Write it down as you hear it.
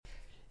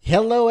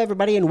Hello,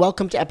 everybody, and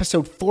welcome to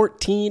episode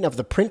 14 of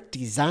the Print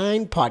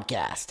Design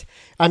Podcast.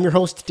 I'm your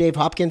host, Dave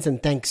Hopkins,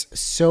 and thanks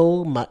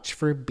so much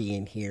for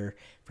being here,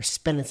 for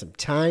spending some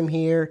time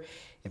here,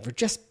 and for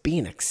just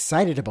being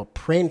excited about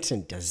print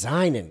and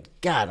design and,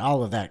 God,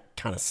 all of that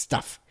kind of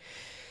stuff.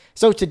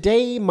 So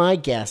today, my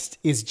guest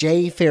is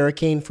Jay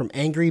Farrakane from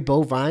Angry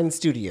Bovine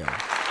Studio.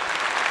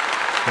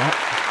 Yep,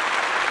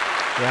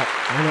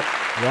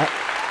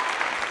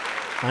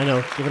 I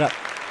know, give it up.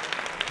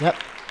 Yep.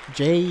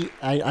 Jay,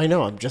 I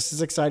know, I'm just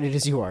as excited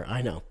as you are.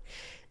 I know.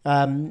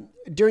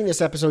 During this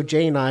episode,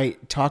 Jay and I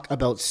talk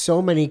about so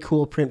many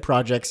cool print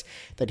projects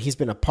that he's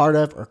been a part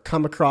of or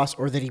come across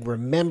or that he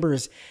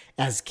remembers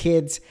as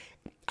kids.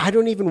 I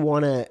don't even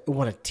want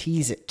to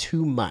tease it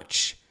too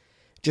much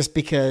just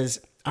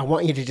because I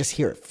want you to just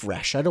hear it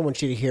fresh. I don't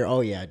want you to hear,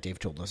 oh yeah, Dave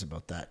told us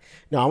about that.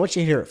 No, I want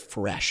you to hear it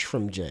fresh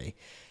from Jay.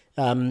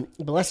 But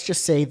let's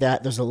just say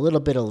that there's a little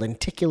bit of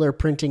lenticular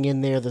printing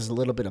in there. There's a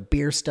little bit of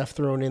beer stuff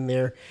thrown in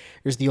there.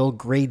 There's the old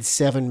grade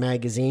 7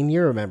 magazine.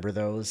 You remember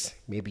those.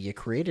 Maybe you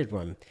created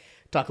one.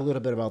 Talk a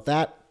little bit about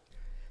that.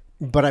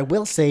 But I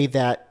will say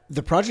that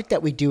the project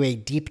that we do a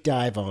deep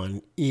dive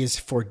on is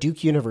for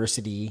Duke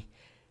University.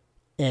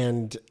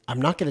 And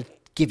I'm not going to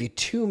give you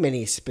too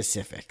many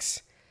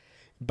specifics,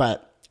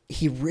 but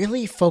he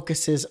really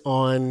focuses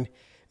on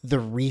the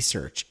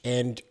research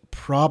and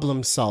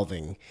problem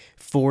solving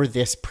for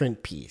this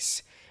print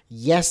piece.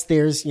 Yes,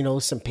 there's,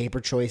 some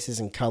paper choices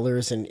and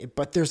colors,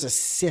 but there's a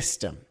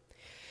system.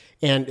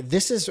 And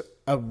this is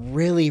a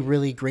really,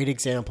 really great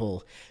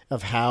example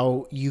of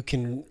how you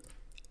can,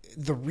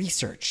 the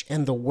research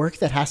and the work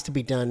that has to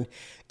be done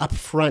up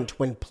front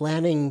when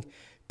planning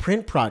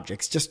print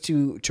projects, just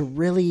to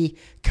really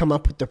come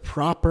up with the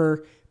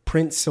proper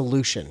print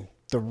solution,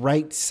 the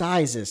right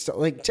sizes,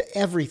 to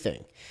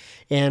everything.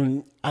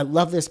 And I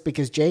love this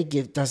because Jay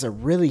does a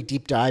really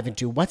deep dive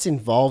into what's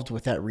involved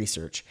with that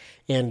research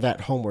and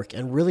that homework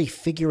and really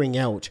figuring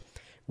out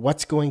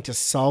what's going to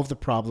solve the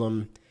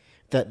problem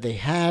that they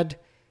had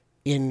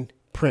in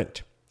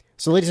print.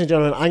 So ladies and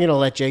gentlemen, I'm going to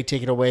let Jay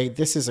take it away.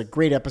 This is a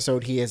great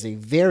episode. He is a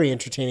very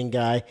entertaining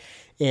guy,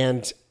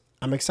 and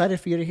I'm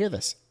excited for you to hear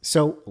this.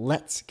 So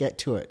let's get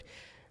to it.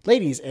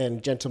 Ladies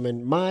and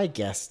gentlemen, my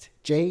guest,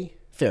 Jay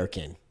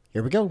Farrakane.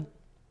 Here we go.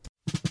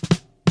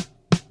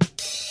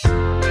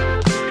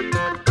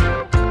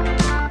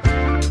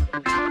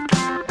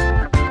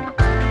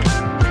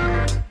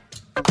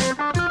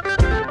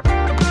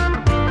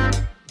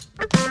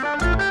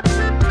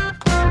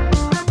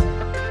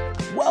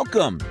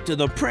 Welcome to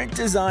the Print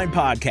Design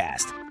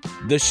Podcast,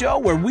 the show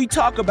where we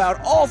talk about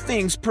all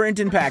things print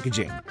and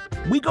packaging.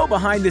 We go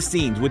behind the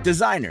scenes with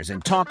designers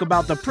and talk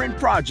about the print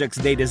projects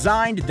they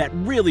designed that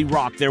really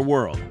rock their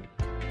world.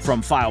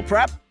 From file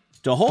prep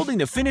to holding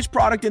the finished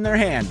product in their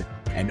hand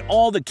and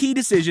all the key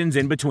decisions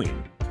in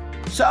between.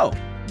 So,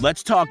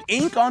 let's talk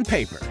ink on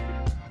paper.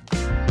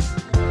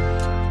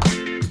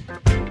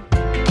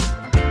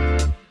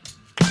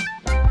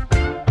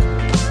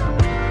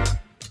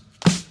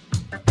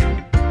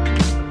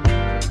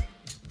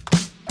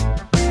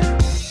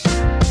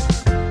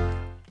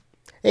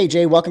 Hey,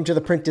 Jay, welcome to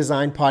the Print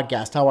Design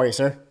Podcast. How are you,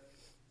 sir?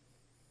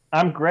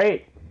 I'm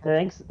great.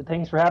 Thanks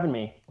for having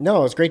me.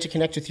 No, it's great to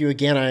connect with you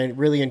again. I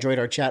really enjoyed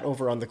our chat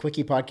over on the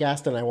Quickie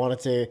podcast, and I wanted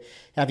to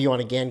have you on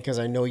again because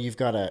I know you've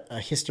got a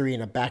history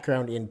and a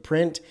background in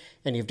print,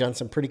 and you've done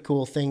some pretty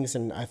cool things,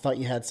 and I thought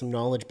you had some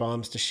knowledge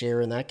bombs to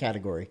share in that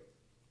category.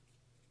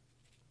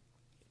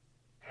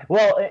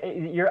 Well,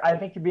 I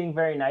think you're being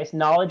very nice.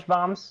 Knowledge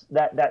bombs,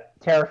 that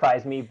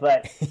terrifies me,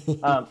 but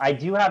I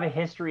do have a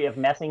history of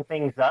messing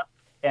things up,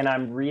 and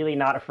I'm really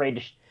not afraid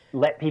to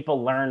let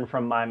people learn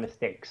from my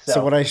mistakes.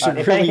 So what I should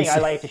if really anything, say... I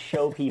like to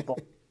show people.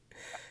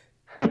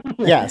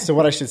 Yeah, so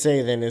what I should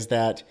say then is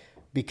that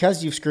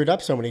because you've screwed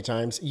up so many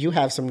times, you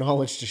have some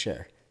knowledge to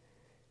share.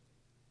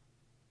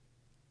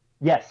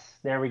 Yes,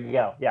 there we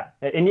go. Yeah,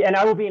 and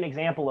I will be an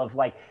example of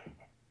what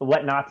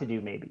not to do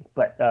maybe,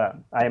 but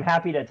I am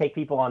happy to take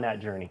people on that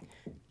journey.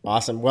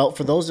 Awesome. Well,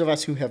 for those of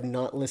us who have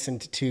not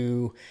listened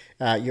to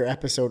your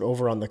episode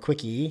over on the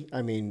Quickie,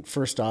 I mean,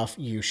 first off,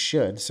 you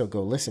should, so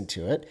go listen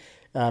to it.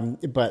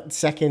 But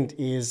second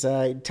is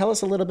tell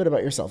us a little bit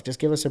about yourself. Just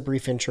give us a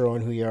brief intro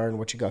on who you are and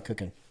what you got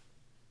cooking.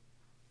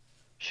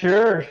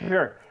 Sure.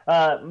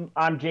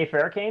 I'm Jay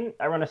Farrakane.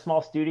 I run a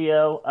small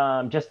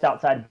studio just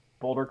outside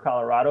Boulder,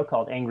 Colorado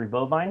called Angry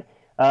Bovine.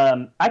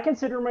 I'm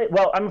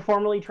a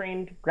formally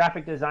trained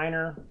graphic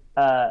designer.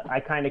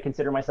 I kind of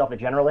consider myself a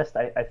generalist.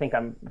 I think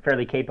I'm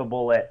fairly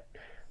capable at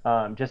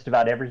just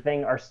about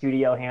everything. Our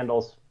studio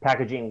handles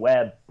packaging,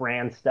 web,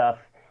 brand stuff,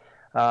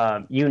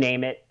 you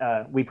name it.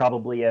 We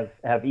probably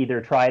have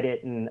either tried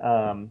it and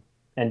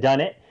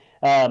done it.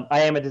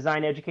 I am a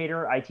design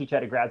educator. I teach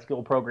at a grad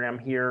school program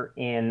here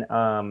in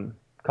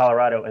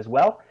Colorado as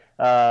well.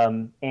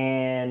 And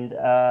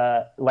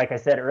like I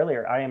said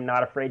earlier, I am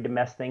not afraid to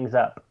mess things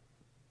up.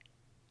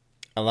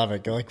 I love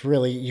it. Like,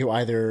 really, you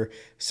either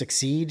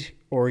succeed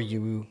or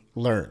you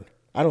learn.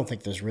 I don't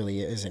think there's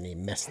really is any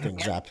mess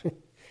things up.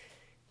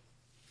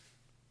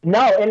 No,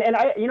 and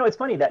I, it's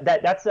funny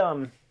that's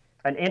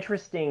an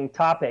interesting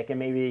topic, and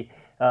maybe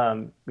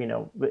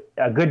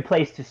a good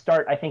place to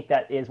start. I think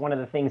that is one of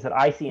the things that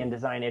I see in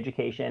design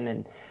education,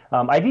 and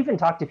I've even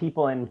talked to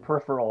people in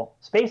peripheral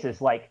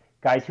spaces, like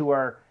guys who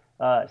are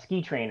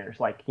ski trainers,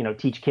 like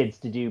teach kids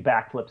to do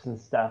backflips and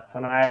stuff.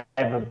 And I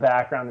have a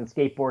background in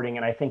skateboarding,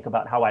 and I think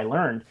about how I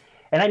learned.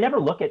 And I never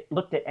looked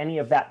at any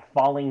of that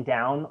falling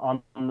down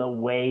on the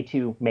way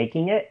to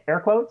making it, air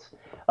quotes,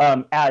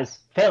 as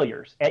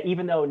failures.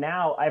 Even though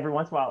now every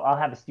once in a while I'll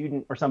have a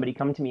student or somebody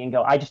come to me and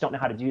go, I just don't know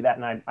how to do that,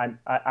 and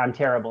I'm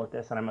terrible at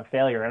this, and I'm a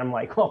failure. And I'm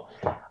like, well,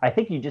 I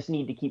think you just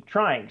need to keep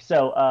trying.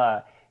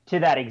 So to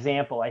that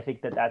example, I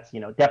think that's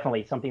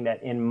definitely something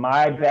that in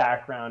my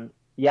background,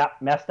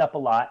 messed up a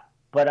lot,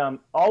 but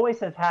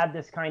always have had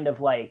this kind of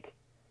like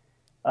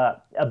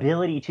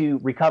ability to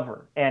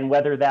recover. And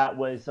whether that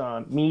was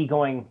me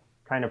going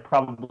kind of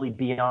probably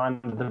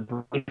beyond the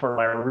brief for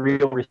my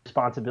real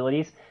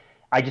responsibilities,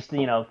 I just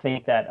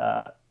think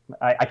that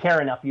I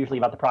care enough usually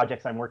about the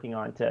projects I'm working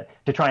on to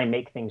try and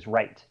make things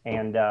right.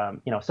 And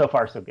so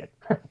far so good.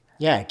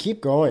 Yeah, keep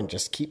going.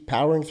 Just keep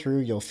powering through.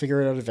 You'll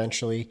figure it out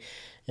eventually,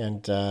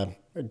 and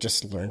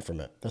just learn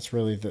from it. That's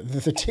really the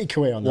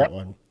takeaway on that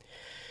one.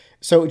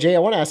 So, Jay, I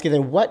want to ask you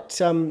then,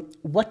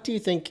 what do you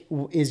think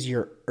is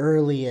your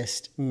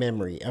earliest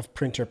memory of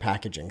printer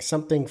packaging?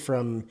 Something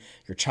from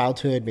your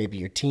childhood, maybe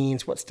your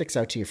teens. What sticks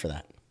out to you for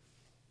that?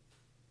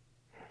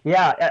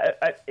 Yeah,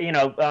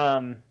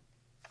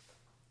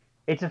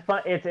 it's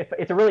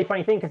a really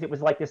funny thing because it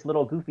was like this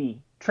little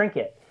goofy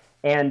trinket.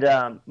 And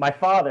my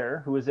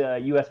father, who was a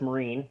U.S.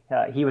 Marine,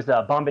 he was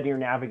a bombardier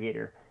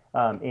navigator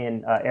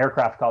in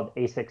aircraft called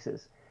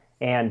A6s,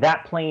 and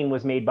that plane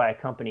was made by a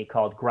company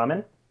called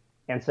Grumman.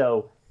 And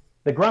so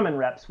the Grumman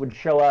reps would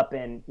show up,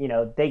 and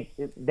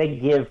they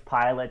give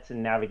pilots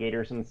and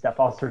navigators and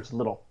stuff all sorts of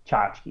little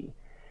tchotchke.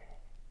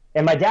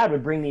 And my dad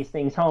would bring these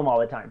things home all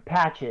the time,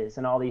 patches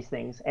and all these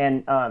things.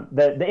 And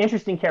the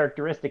interesting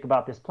characteristic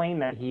about this plane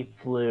that he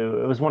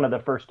flew, it was one of the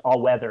first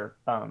all-weather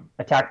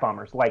attack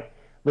bombers, like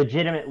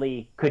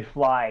legitimately could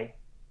fly.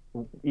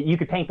 You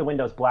could paint the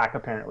windows black,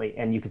 apparently,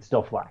 and you could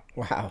still fly.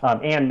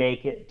 Wow. And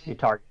make it to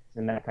targets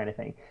and that kind of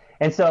thing.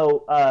 And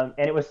so,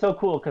 and it was so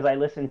cool because I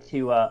listened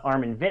to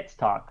Armin Vitz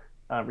talk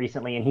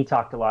recently, and he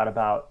talked a lot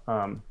about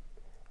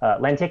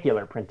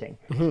lenticular printing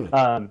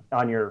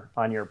on your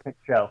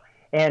show.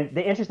 And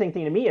the interesting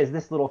thing to me is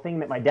this little thing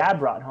that my dad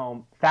brought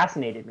home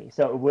fascinated me.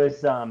 So it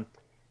was,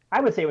 I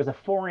would say it was a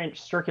 4-inch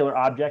circular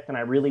object, and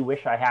I really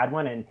wish I had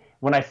one. And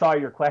when I saw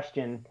your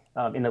question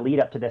in the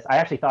lead up to this, I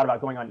actually thought about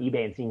going on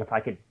eBay and seeing if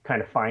I could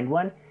kind of find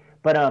one.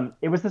 But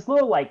it was this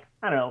little, like,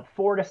 I don't know,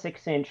 4 to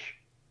 6 inch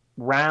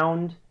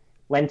round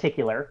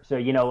lenticular. So,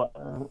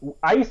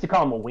 I used to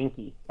call them a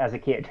Winky as a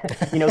kid,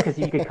 because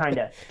you could kind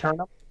of turn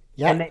them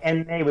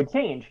and they would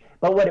change.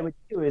 But what it would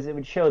do is it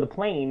would show the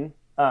plane,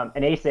 an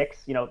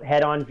A6,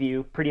 head on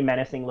view, pretty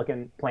menacing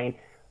looking plane,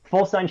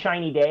 full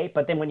sunshiny day.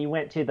 But then when you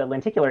went to the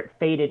lenticular, it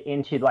faded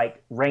into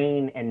like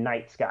rain and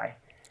night sky.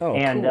 Oh,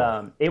 and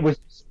cool. It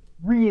was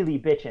really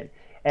bitchin'.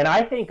 And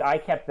I think I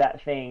kept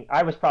that thing.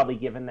 I was probably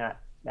given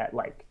that at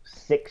like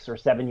 6 or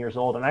 7 years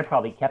old. And I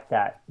probably kept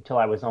that until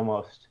I was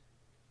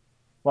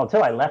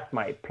until I left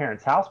my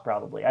parents' house,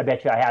 probably. I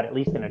bet you I had at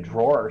least in a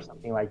drawer or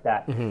something like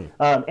that. Mm-hmm.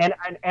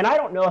 And I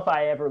don't know if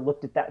I ever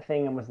looked at that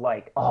thing and was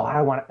like, oh,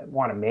 I want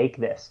to make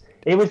this.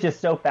 It was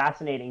just so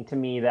fascinating to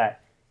me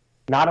that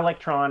not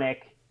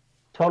electronic,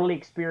 totally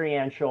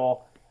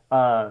experiential.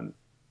 And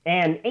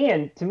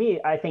to me,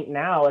 I think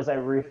now as I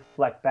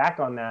reflect back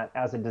on that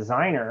as a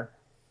designer,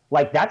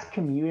 like that's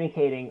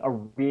communicating a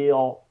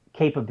real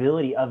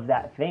capability of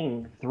that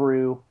thing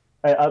through,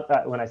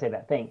 when I say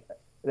that thing,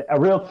 a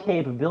real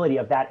capability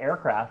of that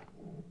aircraft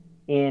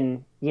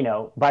in,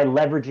 by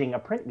leveraging a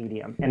print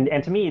medium.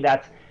 And to me,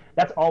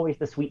 that's always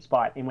the sweet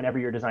spot in whenever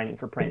you're designing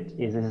for print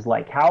is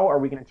like, how are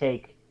we going to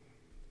take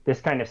this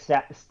kind of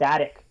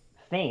static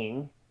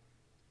thing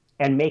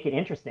and make it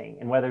interesting?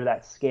 And whether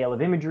that's scale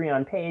of imagery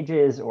on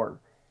pages or,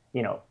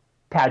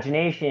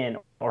 pagination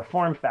or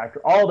form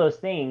factor, all those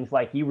things,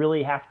 like you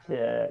really have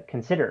to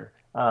consider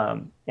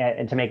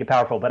and to make it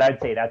powerful. But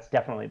I'd say that's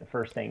definitely the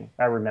first thing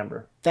I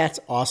remember. That's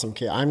awesome,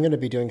 kid. I'm going to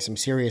be doing some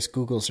serious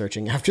Google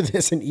searching after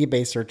this and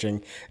eBay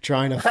searching,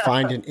 trying to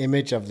find an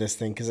image of this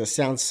thing because it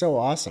sounds so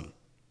awesome.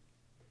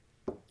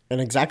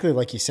 And exactly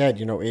like you said,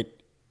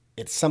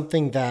 it's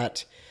something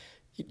that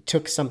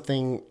took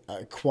something,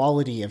 a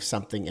quality of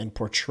something, and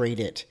portrayed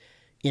it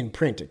in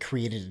print. It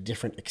created a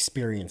different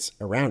experience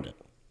around it.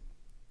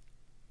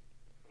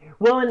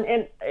 Well,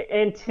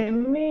 and to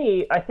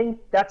me, I think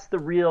that's the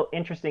real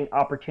interesting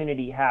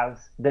opportunity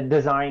the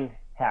design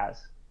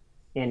has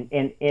in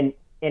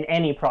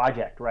any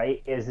project,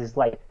 right? Is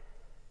like,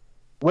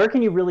 where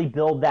can you really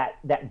build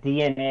that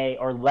DNA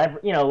or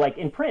like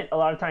in print, a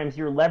lot of times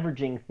you're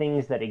leveraging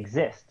things that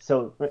exist.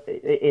 So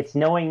it's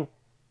knowing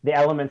the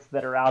elements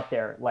that are out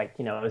there, like,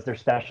 is there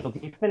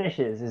specialty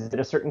finishes? Is it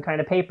a certain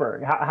kind of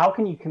paper? How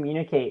can you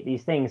communicate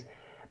these things?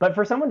 But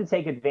for someone to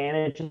take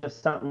advantage of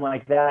something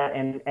like that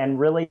and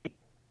really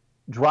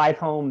drive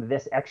home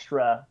this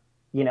extra,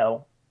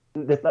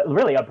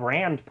 really a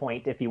brand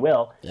point, if you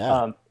will,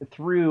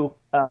 through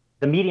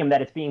the medium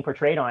that it's being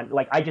portrayed on.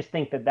 Like, I just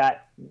think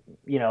that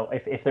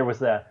if there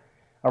was a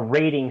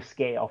rating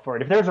scale for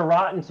it, if there's a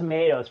Rotten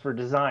Tomatoes for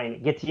design,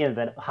 it gets you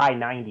into the high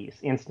 90s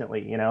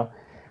instantly,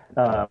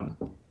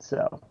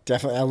 so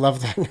definitely, I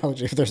love that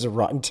analogy. If there's a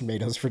Rotten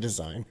Tomatoes for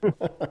design.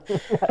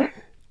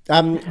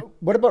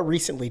 What about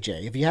recently,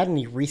 Jay? Have you had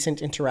any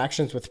recent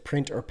interactions with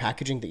print or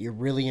packaging that you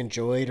really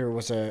enjoyed, or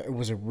was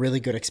a really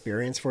good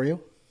experience for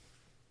you?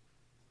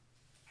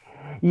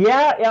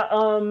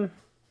 Yeah.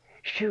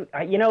 Shoot,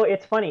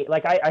 it's funny.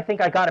 Like, I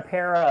think I got a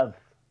pair of,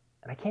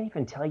 and I can't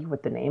even tell you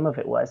what the name of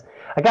it was.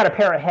 I got a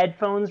pair of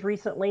headphones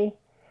recently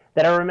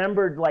that I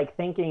remembered like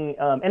thinking,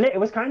 and it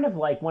was kind of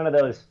like one of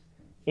those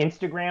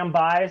Instagram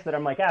buys that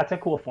I'm like, it's a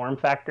cool form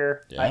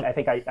factor. Yeah. I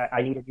think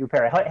I need a new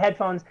pair of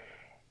headphones.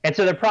 And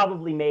so they're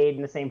probably made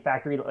in the same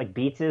factory like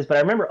Beats is, but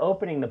I remember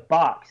opening the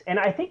box, and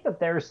I think that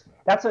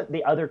that's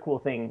the other cool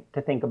thing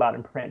to think about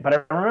in print.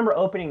 But I remember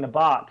opening the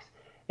box,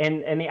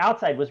 and the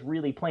outside was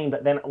really plain,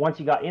 but then once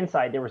you got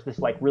inside, there was this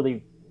like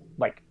really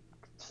like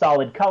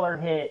solid color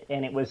hit,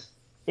 and it was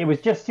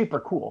just super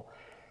cool.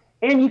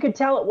 And you could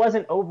tell it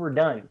wasn't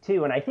overdone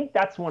too, and I think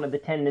that's one of the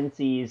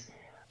tendencies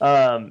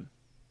that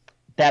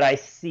I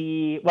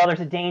see. Well, there's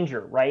a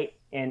danger, right?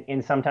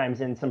 In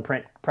sometimes in some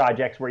print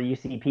projects where you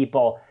see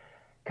people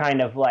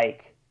kind of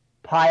like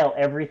pile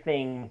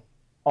everything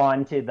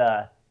onto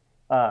the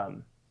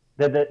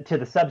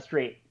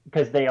substrate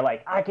because they're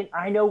like,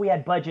 I know we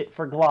had budget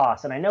for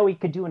gloss, and I know we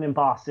could do an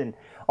emboss and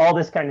all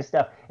this kind of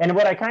stuff. And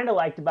what I kind of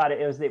liked about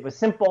it was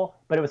simple,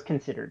 but it was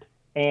considered.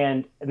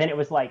 And then it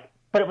was like,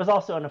 but it was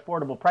also an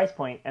affordable price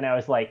point. And I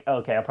was like,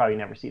 okay, I'll probably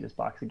never see this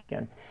box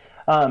again.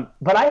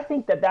 But I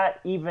think that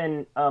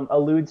even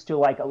alludes to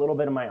like a little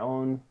bit of my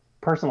own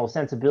personal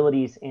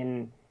sensibilities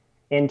in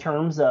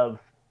terms of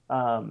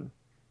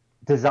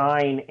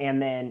design, and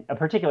then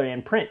particularly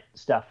in print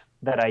stuff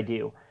that I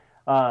do.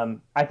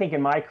 I think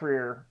in my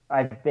career,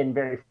 I've been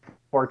very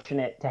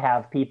fortunate to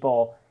have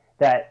people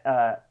that,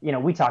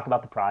 we talk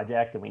about the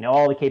project and we know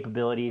all the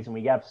capabilities, and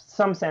we have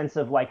some sense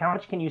of like, how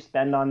much can you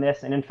spend on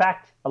this? And in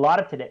fact, a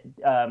lot of today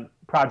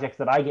projects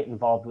that I get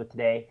involved with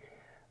today,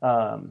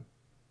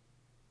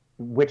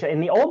 which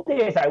in the old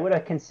days I would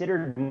have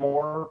considered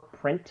more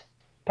print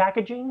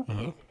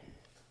packaging,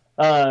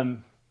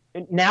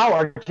 now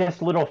are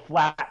just little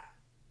flat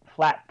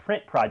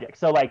print projects.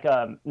 So like,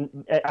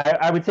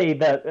 I would say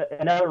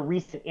another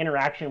recent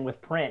interaction with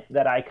print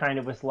that I kind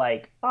of was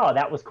like, oh,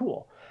 that was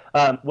cool,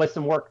 was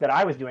some work that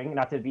I was doing,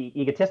 not to be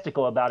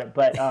egotistical about it,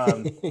 but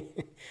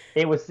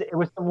it was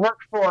some work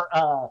for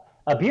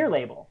a beer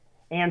label.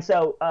 And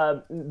so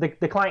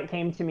the client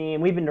came to me,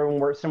 and we've been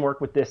doing some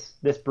work with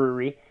this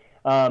brewery.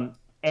 And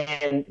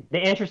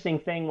the interesting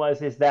thing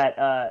is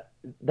that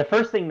the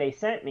first thing they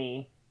sent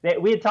me,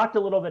 we had talked a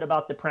little bit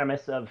about the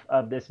premise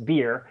of this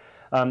beer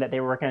that they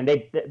were working on.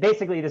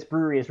 Basically, this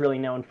brewery is really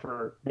known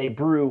for, they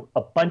brew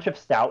a bunch of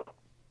stout,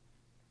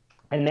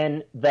 and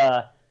then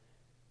the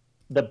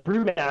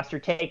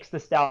brewmaster takes the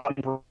stout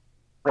and brews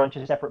a bunch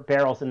of separate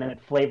barrels, and then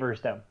it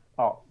flavors them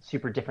all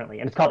super differently.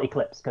 And it's called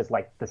Eclipse because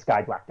like the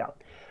sky blacked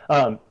out.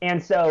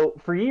 And so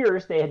for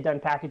years they had done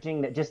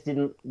packaging that just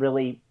didn't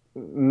really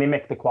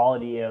mimic the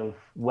quality of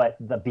what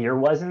the beer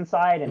was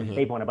inside, and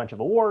they've won a bunch of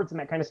awards and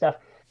that kind of stuff.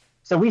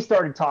 So we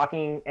started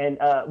talking, and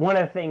one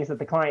of the things that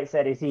the client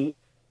said is he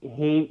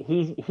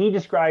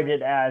described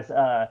it as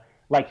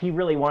like he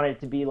really wanted it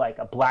to be like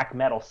a black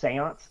metal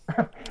seance.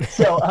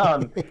 So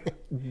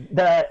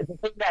the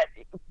thing that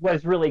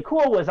was really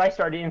cool was I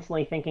started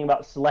instantly thinking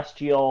about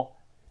celestial,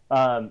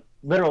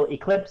 literal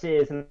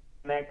eclipses and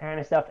that kind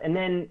of stuff. And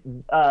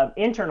then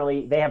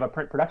internally, they have a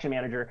print production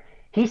manager.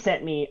 He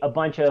sent me a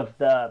bunch of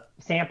the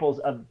samples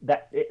of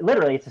that.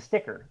 Literally, it's a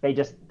sticker. They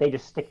just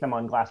stick them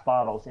on glass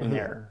bottles in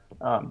their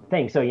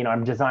thing. So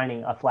I'm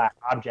designing a flat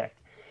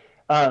object.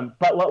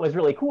 But what was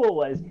really cool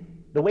was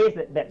the ways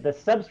that the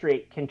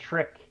substrate can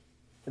trick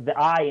the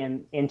eye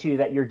into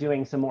that you're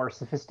doing some more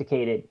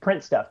sophisticated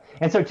print stuff.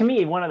 And so to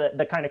me, one of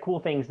the kind of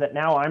cool things that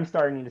now I'm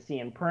starting to see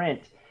in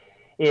print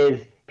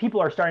is people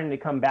are starting to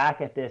come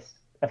back at this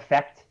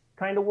effect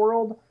kind of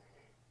world.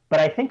 But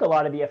I think a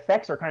lot of the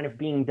effects are kind of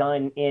being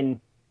done in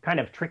kind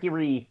of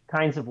trickery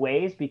kinds of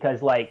ways,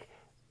 because like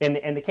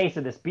in the case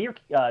of this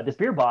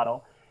beer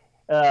bottle,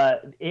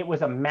 it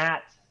was a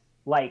matte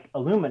like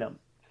aluminum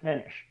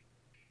finish.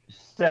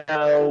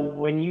 So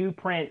when you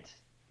print,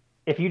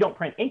 if you don't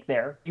print ink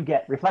there, you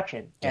get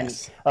reflection.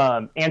 Yes.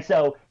 And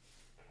so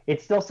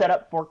it's still set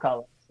up for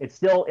color. It's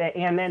still,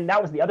 and then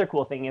that was the other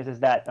cool thing is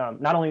that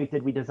not only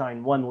did we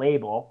design one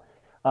label,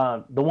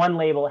 the one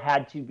label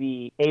had to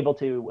be able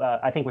to,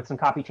 I think with some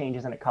copy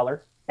changes and a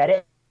color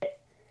edit,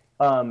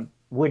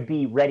 would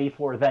be ready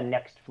for the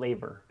next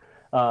flavor.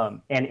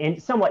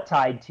 And somewhat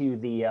tied to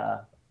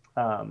the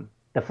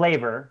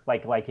flavor,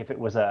 like if it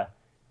was a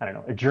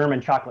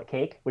German chocolate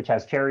cake, which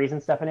has cherries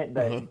and stuff in it,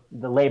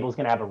 the label's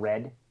going to have a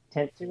red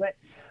tint to it.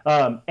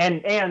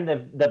 And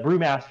the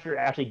brewmaster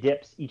actually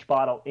dips each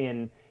bottle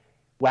in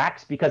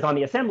wax, because on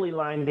the assembly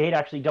line, they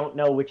actually don't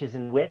know which is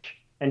in which.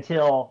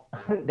 until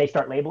they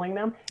start labeling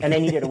them, and they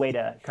needed a way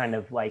to kind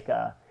of like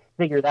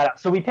figure that out.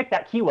 So we picked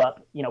that queue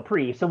up,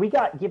 so we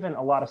got given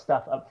a lot of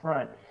stuff up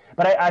front.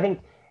 But I think,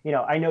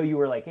 I know you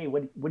were like, hey,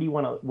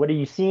 what are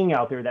you seeing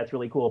out there that's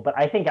really cool? But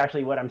I think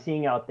actually what I'm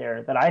seeing out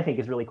there that I think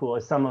is really cool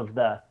is some of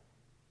the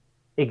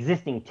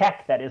existing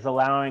tech that is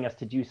allowing us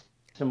to do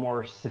some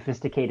more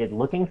sophisticated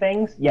looking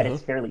things, yet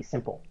it's fairly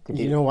simple to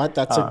do. You know what?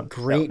 That's a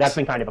great. So that's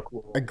been kind of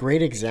a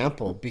great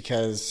example,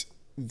 because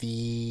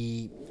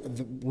we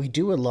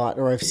do a lot,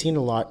 or I've seen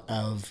a lot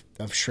of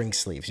shrink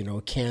sleeves.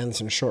 Cans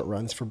and short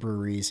runs for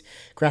breweries,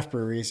 craft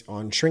breweries,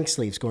 on shrink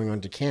sleeves going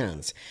onto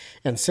cans.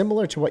 And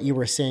similar to what you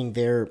were saying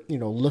there,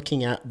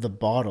 looking at the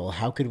bottle,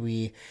 how could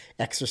we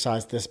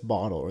exercise this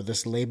bottle or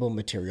this label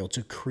material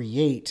to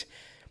create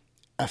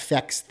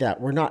effects that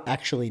we're not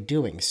actually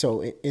doing?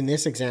 So in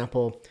this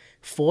example,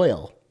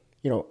 foil,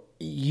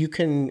 you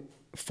can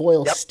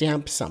foil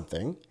stamp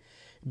something,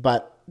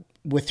 but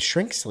with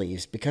shrink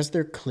sleeves, because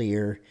they're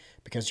clear,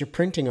 because you're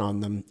printing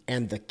on them,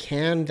 and the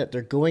can that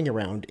they're going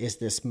around is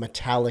this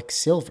metallic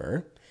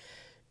silver,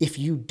 if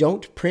you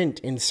don't print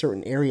in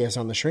certain areas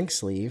on the shrink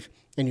sleeve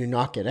and you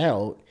knock it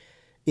out,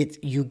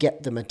 you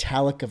get the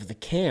metallic of the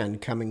can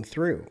coming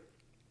through.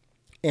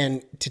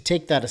 And to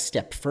take that a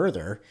step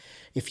further,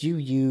 if you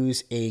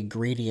use a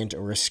gradient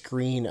or a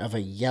screen of a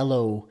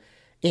yellow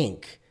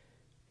ink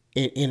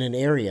in an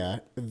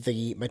area,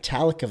 the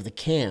metallic of the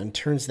can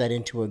turns that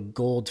into a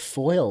gold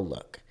foil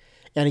look.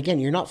 And again,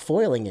 you're not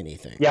foiling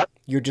anything. Yep.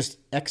 You're just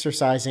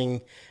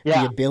exercising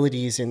the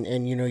abilities,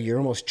 and you're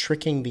almost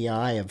tricking the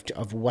eye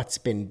of what's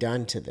been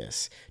done to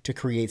this to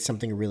create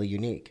something really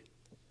unique.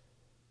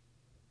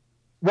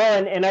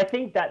 Well, and I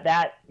think that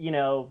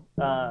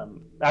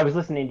I was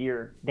listening to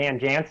your Dan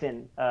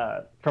Jansen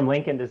from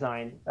Lincoln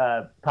Design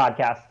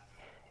podcast,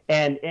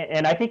 and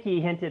I think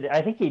he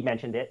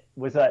mentioned it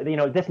was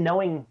this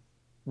knowing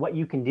what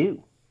you can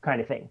do kind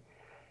of thing.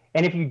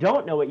 And if you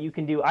don't know what you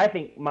can do, I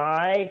think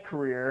my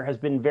career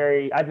I've been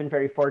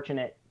very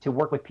fortunate to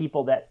work with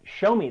people that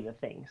show me the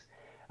things.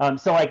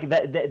 So like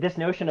this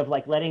notion of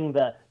like letting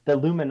the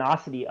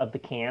luminosity of the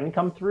can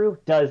come through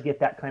does get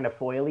that kind of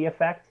foily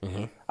effect.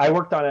 Mm-hmm. I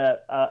worked on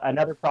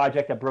another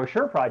project, a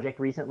brochure project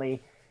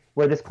recently,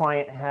 where this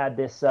client had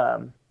this.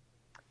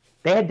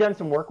 They had done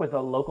some work with a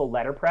local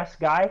letterpress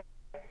guy,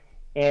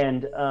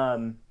 and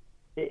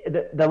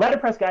the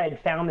letterpress guy had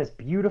found this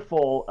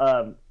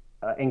beautiful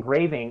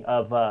engraving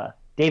of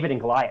David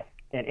and Goliath,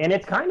 and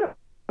it's kind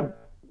of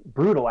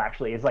brutal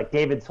actually. It's like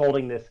David's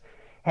holding this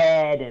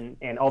head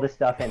and all this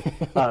stuff, and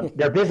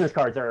their business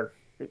cards are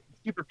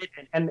super big.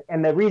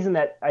 And the reason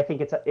that I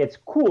think it's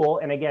cool,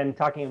 and again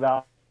talking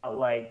about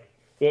like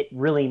it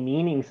really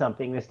meaning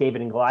something, this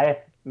David and Goliath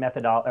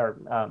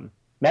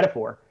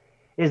metaphor,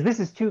 is this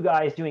is two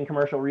guys doing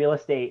commercial real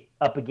estate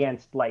up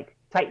against like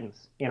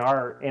titans in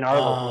our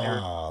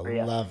local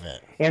area. Love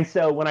it. And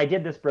so when I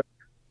did this,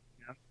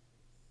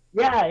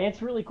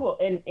 it's really cool.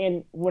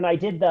 And when I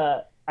did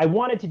I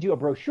wanted to do a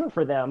brochure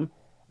for them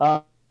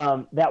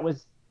that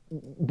was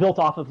built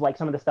off of like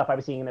some of the stuff I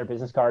was seeing in their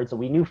business cards. So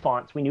we knew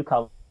fonts, we knew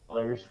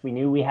colors, we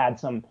knew we had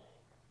some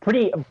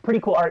pretty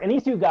cool art. And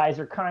these two guys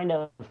are kind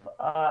of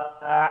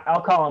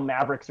I'll call them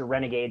mavericks or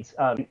renegades,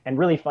 and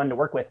really fun to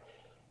work with.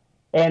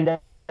 And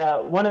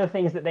one of the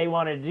things that they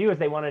wanted to do is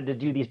they wanted to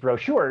do these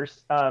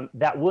brochures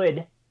that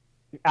would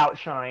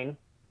outshine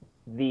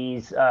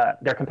these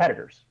their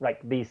competitors, like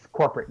these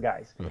corporate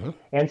guys. Mm-hmm.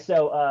 And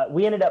so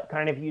we ended up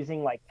kind of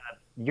using like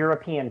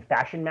European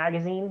fashion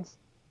magazines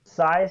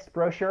sized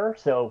brochure.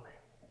 So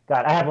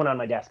God, I have one on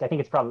my desk. I think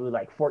it's probably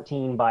like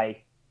 14 by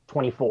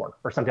 24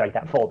 or something like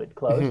that, folded,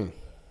 closed. Mm-hmm.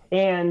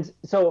 And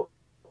so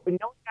knowing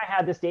I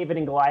had this David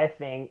and Goliath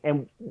thing,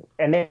 and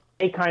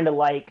they kind of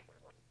like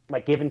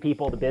giving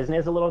people the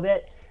business a little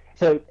bit.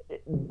 So,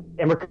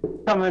 and we're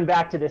coming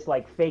back to this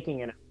like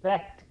faking an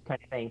effect kind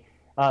of thing,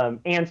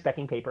 and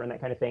specking paper and that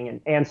kind of thing.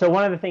 And so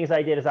one of the things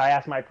I did is I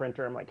asked my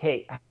printer, I'm like,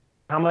 hey,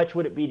 how much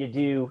would it be to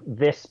do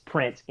this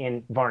print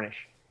in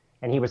varnish?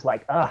 And he was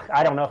like,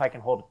 I don't know if I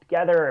can hold it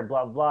together and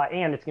blah, blah,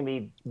 and it's going to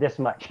be this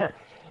much.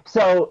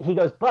 So he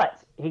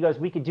goes,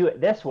 we could do it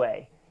this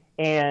way.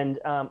 And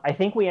I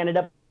think we ended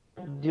up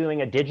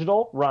doing a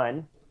digital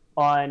run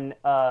on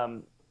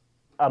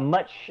a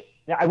much,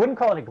 I wouldn't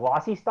call it a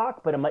glossy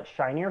stock, but a much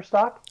shinier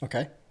stock.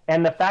 Okay.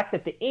 And the fact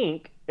that the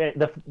ink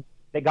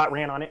that got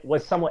ran on it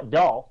was somewhat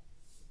dull,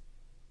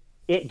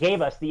 it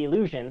gave us the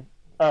illusion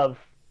of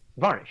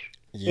varnish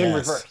in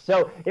reverse.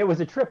 So it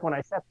was a trip when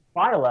I set the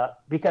file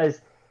up,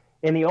 because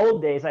in the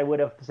old days I would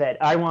have said,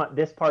 I want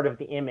this part of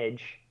the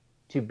image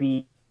to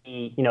be,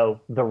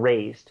 the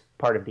raised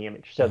part of the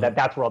image, so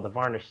that's where all the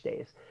varnish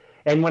stays.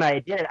 And when I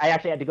did it, I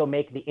actually had to go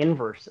make the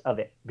inverse of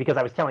it, because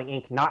I was telling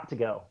ink not to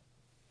go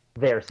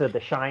there, so the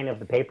shine of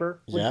the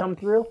paper would come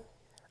through.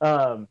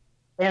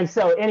 And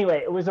so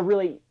anyway, it was a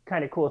really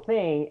kind of cool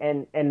thing.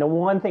 And the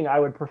one thing I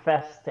would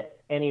profess to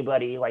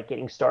anybody like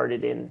getting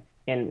started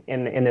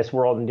in this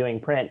world and doing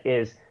print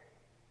is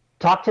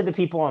talk to the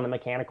people on the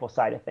mechanical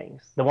side of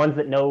things, the ones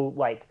that know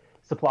like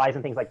supplies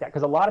and things like that.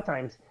 Because a lot of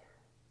times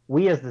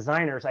we as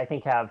designers, I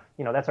think, have,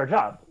 that's our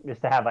job, is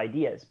to have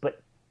ideas.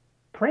 But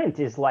print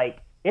is like,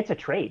 it's a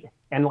trade,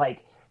 and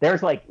like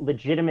there's like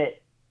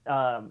legitimate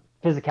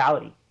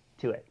physicality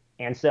to it.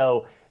 And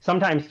so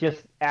sometimes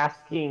just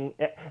asking,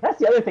 that's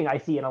the other thing I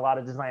see in a lot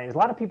of designers. A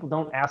lot of people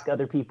don't ask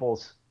other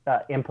people's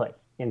input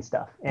in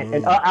stuff,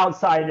 and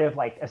outside of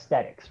like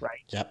aesthetics, right?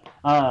 Yep.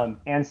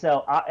 And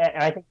so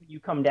I think when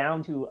you come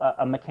down to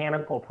a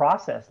mechanical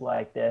process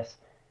like this,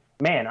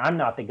 man, I'm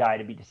not the guy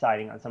to be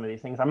deciding on some of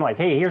these things. I'm like,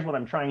 hey, here's what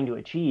I'm trying to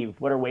achieve.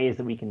 What are ways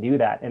that we can do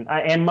that? And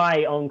in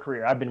my own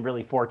career, I've been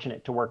really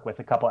fortunate to work with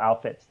a couple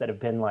outfits that have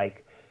been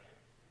like,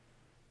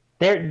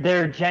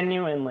 they're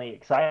genuinely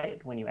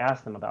excited when you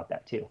ask them about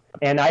that too.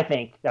 And I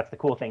think that's the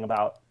cool thing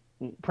about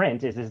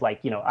print is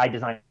like, I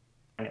design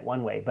it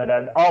one way, but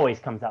it always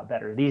comes out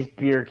better. These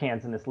beer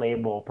cans in this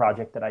label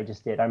project that I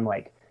just did, I'm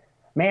like,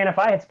 man, if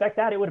I had spec'd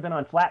that, it would have been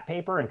on flat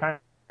paper and kind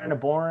of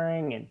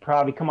boring and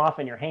probably come off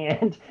in your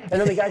hand.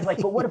 And then the guy's like,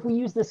 but what if we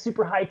use this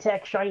super high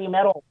tech shiny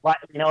metal, and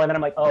then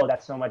I'm like, oh,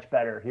 that's so much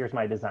better. Here's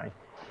my design.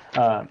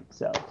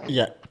 So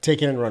yeah,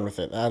 take it and run with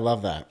it. I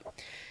love that.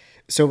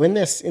 So in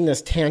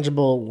this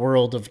tangible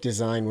world of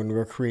design, when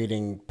we're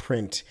creating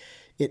print,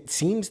 it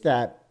seems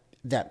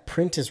that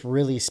print is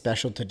really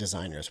special to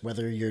designers.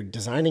 Whether you're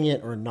designing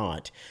it or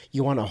not,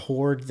 you want to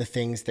hoard the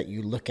things that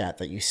you look at,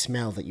 that you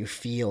smell, that you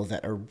feel,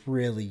 that are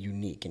really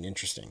unique and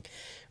interesting.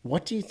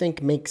 What do you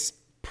think makes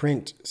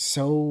print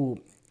so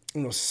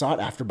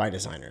sought after by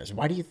designers?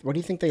 What do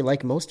you think they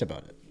like most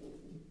about it?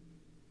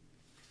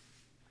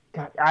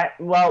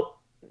 Well,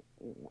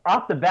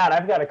 off the bat,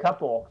 I've got a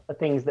couple of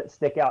things that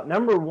stick out.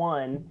 Number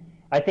one,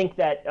 I think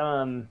that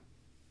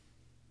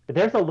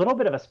there's a little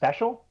bit of a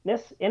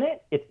specialness in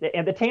it.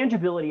 And the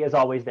tangibility is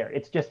always there.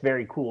 It's just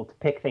very cool to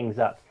pick things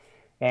up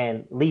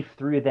and leaf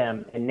through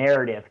them in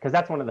narrative, because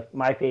that's one of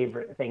my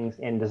favorite things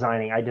in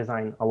designing. I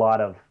design a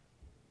lot of,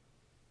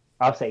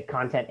 I'll say,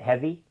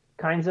 content-heavy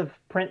kinds of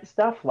print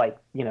stuff, like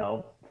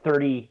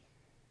 30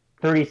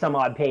 some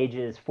odd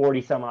pages,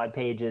 40 some odd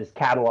pages,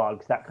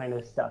 catalogs, that kind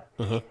of stuff.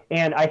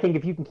 And I think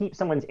if you can keep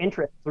someone's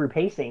interest through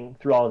pacing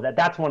through all of that,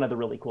 that's one of the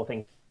really cool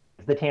things,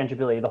 the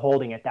tangibility, the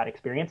holding it, that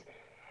experience.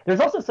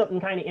 There's also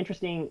something kind of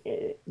interesting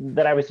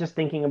that I was just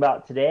thinking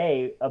about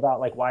today about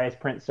like, why is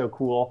print so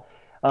cool?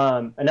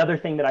 Another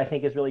thing that I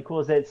think is really cool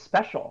is that it's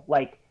special.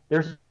 Like,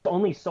 there's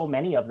only so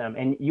many of them,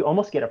 and you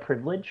almost get a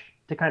privilege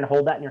to kind of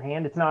hold that in your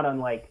hand. It's not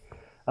unlike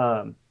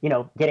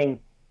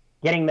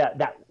getting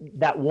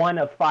that one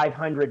of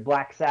 500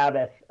 Black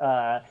Sabbath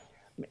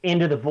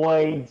Into the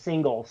Void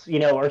singles,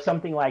 or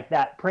something like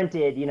that,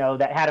 printed,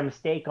 that had a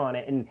mistake on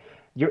it, and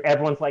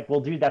everyone's like, well,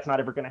 dude, that's not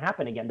ever going to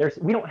happen again.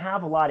 We don't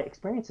have a lot of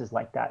experiences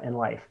like that in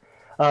life.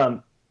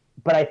 But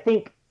I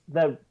think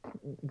the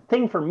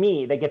thing for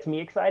me that gets me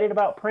excited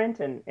about print,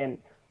 and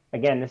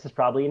again, this is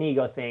probably an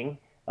ego thing,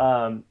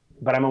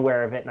 but I'm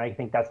aware of it, and I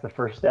think that's the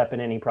first step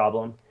in any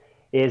problem,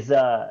 is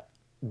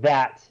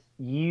that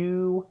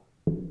you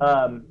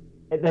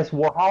this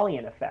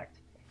Warholian effect.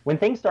 When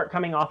things start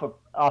coming off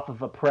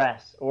of a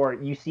press, or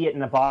you see it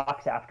in a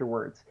box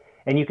afterwards,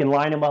 and you can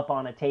line them up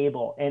on a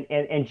table,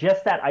 and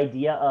just that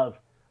idea of,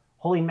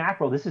 holy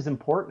mackerel, this is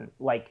important.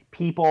 Like,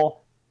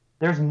 people,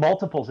 there's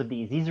multiples of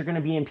these. These are going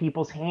to be in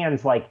people's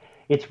hands. Like,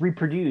 it's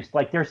reproduced.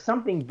 Like, there's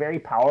something very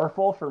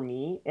powerful for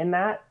me in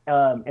that,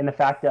 in the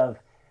fact of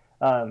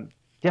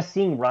just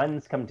seeing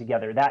runs come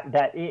together,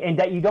 and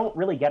that you don't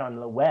really get on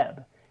the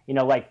web.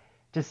 Like,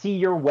 to see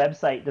your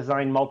website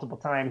designed multiple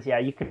times, yeah,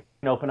 you can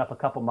open up a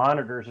couple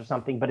monitors or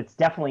something, but it's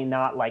definitely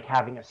not like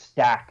having a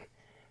stack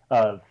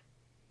of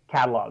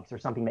catalogs or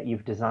something that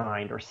you've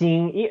designed, or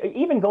seeing,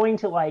 even going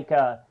to like,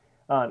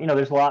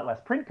 there's a lot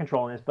less print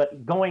control in this,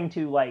 but going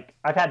to like,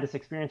 I've had this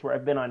experience where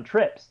I've been on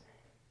trips,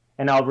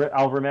 and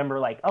I'll remember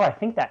like, oh, I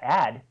think that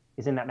ad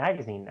is in that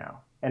magazine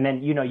now. And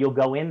then, you'll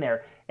go in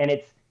there, and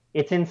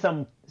it's in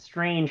some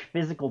strange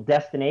physical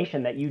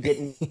destination that you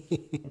didn't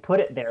put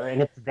it there,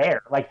 and it's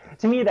there. Like,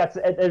 to me,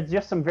 there's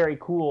just some very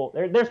cool.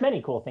 There's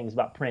many cool things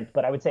about print,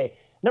 but I would say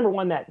number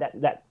one, that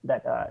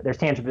there's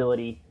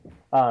tangibility.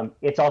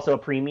 It's also a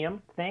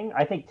premium thing.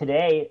 I think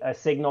today a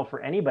signal for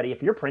anybody,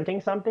 if you're printing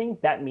something,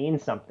 that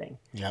means something.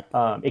 Yep.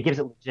 It gives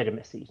it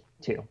legitimacy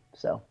too.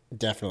 So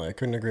definitely, I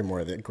couldn't agree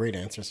more. Great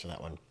answers for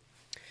that one.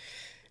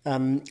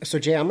 So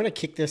Jay, I'm going to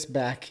kick this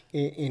back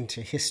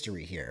into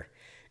history here,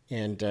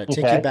 and take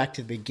you back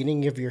to the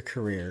beginning of your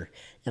career.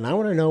 And I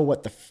want to know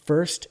what the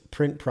first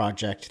print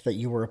project that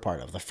you were a part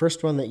of, the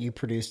first one that you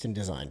produced and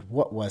designed,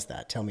 what was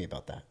that? Tell me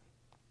about that.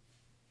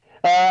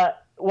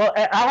 Well,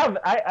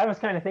 I was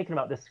kind of thinking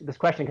about this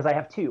question, because I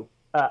have two.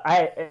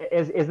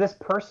 Is this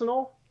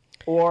personal,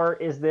 or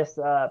is this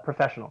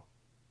professional?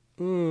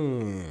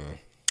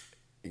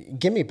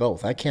 Give me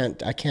both. I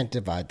can't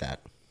divide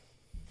that.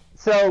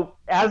 So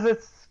as a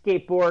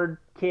skateboard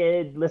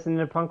kid, listening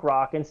to punk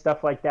rock and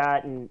stuff like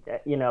that, and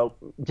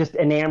just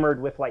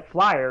enamored with like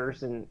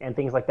flyers and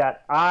things like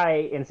that,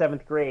 I in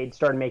 7th grade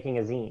started making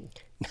a zine.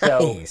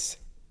 Nice.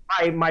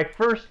 So my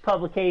first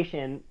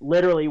publication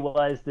literally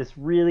was this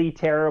really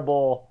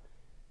terrible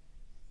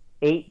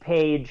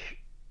 8-page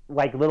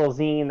like little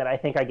zine that I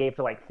think I gave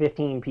to like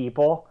 15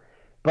 people.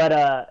 But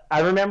I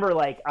remember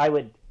like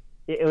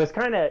it was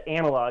kind of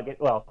analog.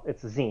 Well,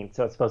 it's a zine,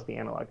 so it's supposed to be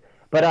analog.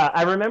 But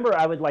I remember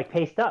I would like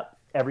paste up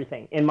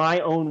everything in my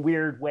own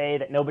weird way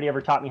that nobody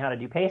ever taught me how to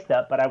do paste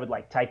up. But I would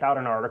like type out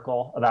an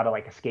article about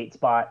like a skate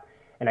spot,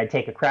 and I'd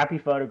take a crappy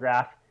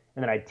photograph,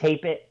 and then I'd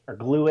tape it or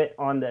glue it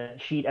on the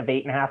sheet of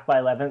 8.5 by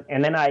 11.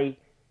 And then I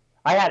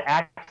had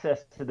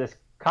access to this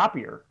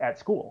copier at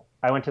school.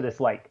 I went to this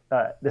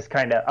this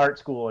kind of art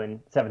school in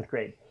 7th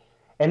grade,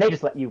 and they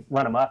just let you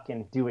run amok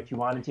and do what you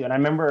wanted to. And I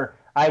remember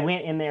I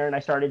went in there and I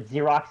started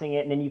Xeroxing it,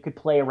 and then you could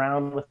play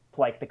around with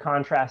like the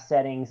contrast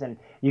settings, and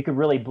you could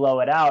really blow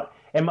it out.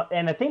 And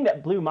the thing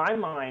that blew my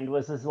mind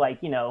was like,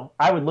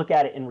 I would look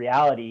at it in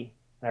reality,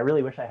 and I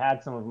really wish I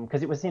had some of them,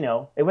 because it was,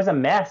 it was a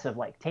mess of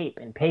like tape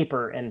and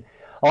paper and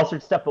all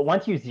sorts of stuff. But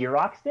once you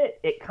Xeroxed it,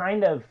 it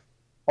kind of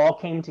all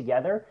came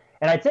together.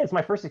 And I'd say it's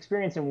my first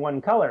experience in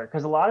one color,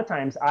 because a lot of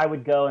times I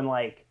would go and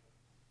like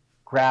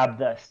grab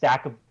the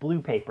stack of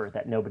blue paper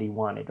that nobody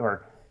wanted,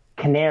 or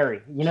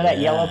canary, that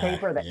yellow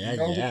paper that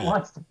nobody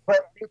wants to put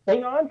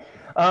anything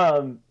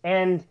on.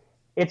 And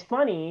it's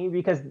funny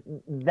because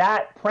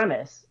that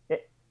premise,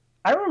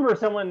 I remember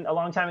someone a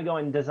long time ago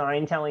in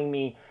design telling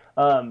me,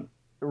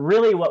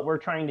 really what we're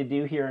trying to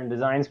do here in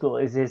design school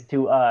is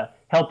to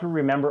help you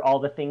remember all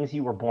the things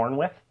you were born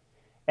with.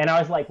 And I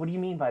was like, what do you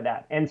mean by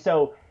that? And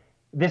so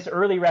this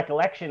early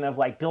recollection of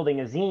like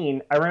building a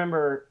zine, I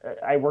remember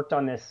I worked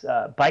on this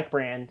bike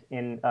brand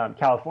in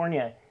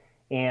California,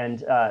 and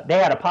they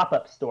had a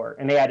pop-up store,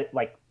 and they had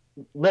like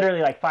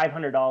literally like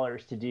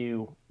 $500 to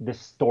do this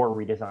store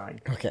redesign.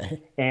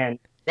 Okay. And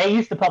they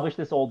used to publish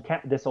this old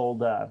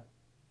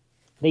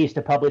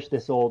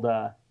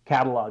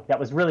catalog that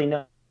was really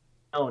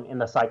known in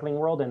the cycling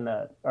world in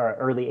the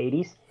early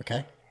 80s.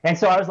 Okay. And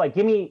so I was like,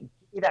 give me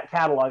that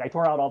catalog. I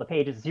tore out all the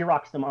pages,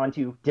 Xeroxed them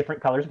onto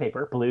different colors of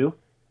paper, blue.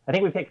 I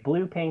think we picked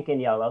blue, pink,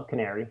 and yellow,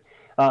 canary.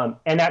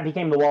 And that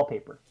became the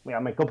wallpaper.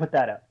 I'm like, go put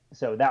that up.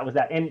 So that was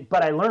that.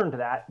 But I learned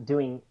that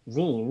doing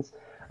zines.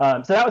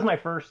 So that was my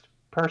first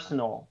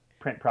personal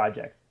print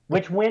project,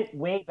 which went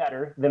way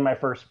better than my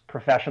first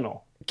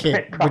professional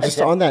print project. But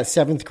just on that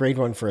 7th grade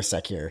one for a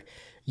sec here.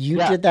 You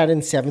did that in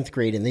 7th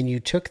grade, and then you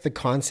took the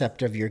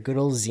concept of your good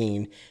old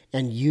zine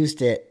and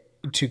used it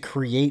to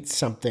create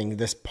something,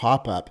 this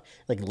pop-up,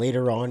 like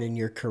later on in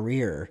your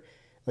career.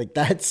 Like,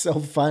 that's so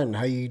fun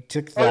how you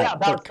took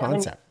that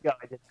concept. Yeah,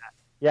 I did that.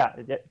 Yeah,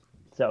 I did.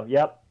 So,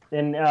 yep.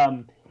 And,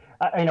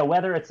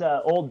 whether it's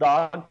an old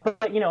dog,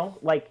 but,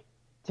 like,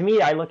 to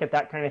me, I look at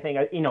that kind of thing,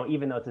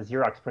 even though it's a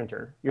Xerox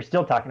printer, you're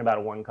still talking about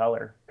a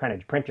one-color kind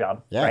of print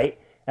job, right?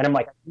 And I'm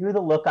like, I knew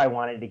the look I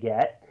wanted to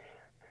get.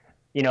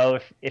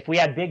 If we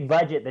had big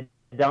budget, the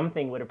dumb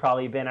thing would have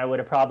probably been, I would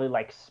have probably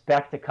like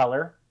spec'd a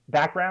color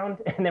background,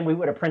 and then we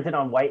would have printed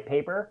on white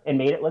paper and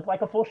made it look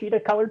like a full sheet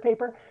of colored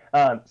paper.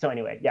 So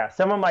anyway,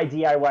 some of my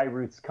DIY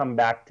roots come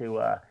back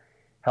to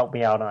help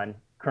me out on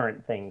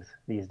current things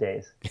these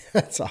days.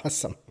 That's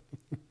awesome.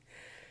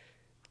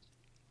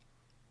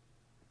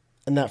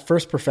 And that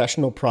first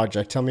professional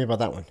project, tell me about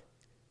that one.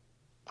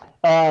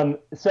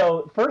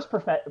 So first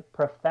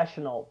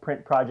professional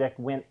print project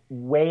went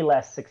way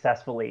less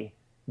successfully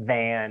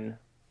than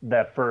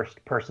the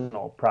first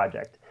personal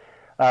project.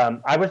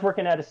 I was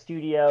working at a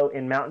studio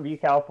in Mountain View,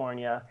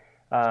 California.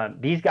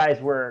 These guys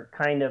were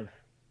kind of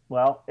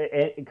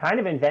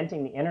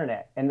inventing the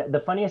internet. And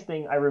the funniest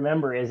thing I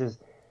remember is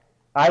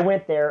I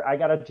went there, I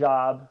got a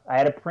job, I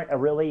had to print a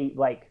really,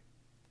 like,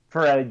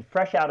 for a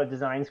fresh out of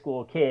design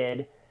school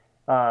kid,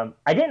 I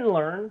didn't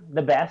learn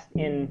the best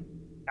in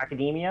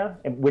academia,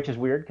 which is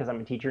weird because I'm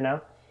a teacher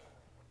now.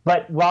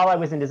 But while I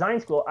was in design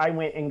school, I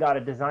went and got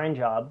a design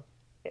job.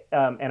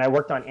 And I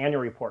worked on annual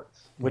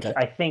reports, which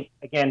I think,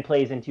 again,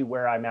 plays into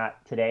where I'm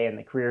at today and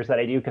the careers that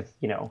I do, because,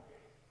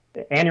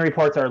 annual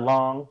reports are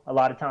long a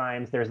lot of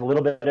times. There's a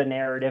little bit of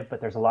narrative,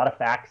 but there's a lot of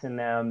facts in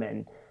them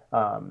and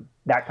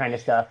that kind of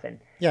stuff. And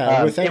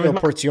with annual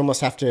reports, you almost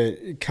have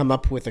to come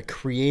up with a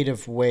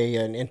creative way,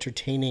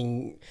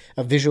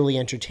 a visually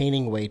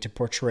entertaining way to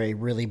portray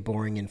really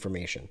boring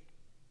information.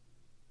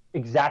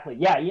 Exactly.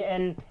 Yeah.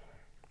 And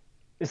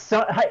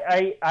so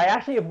I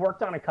actually have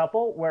worked on a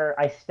couple where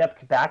I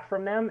stepped back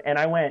from them and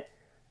I went,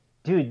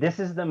 dude, this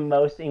is the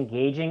most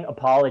engaging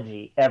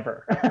apology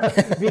ever.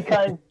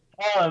 Because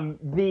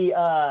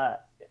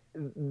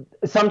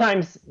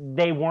sometimes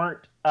they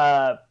weren't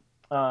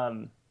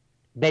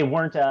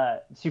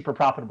super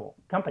profitable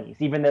companies,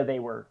 even though they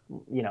were,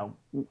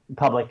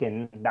 public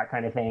and that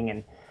kind of thing.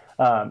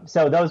 And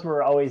so those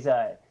were always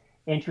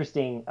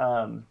interesting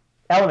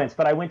elements.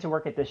 But I went to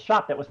work at this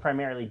shop that was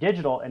primarily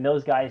digital, and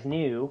those guys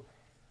knew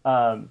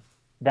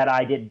that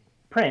I did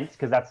prints,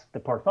 because that's the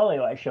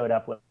portfolio I showed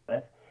up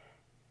with.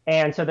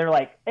 And so they're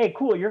like, hey,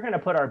 cool, you're going to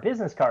put our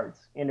business cards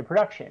into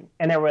production.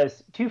 And there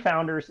was 2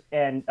 founders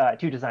and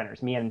 2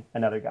 designers, me and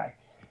another guy.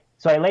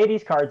 So I lay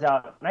these cards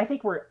out, and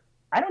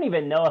I don't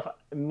even know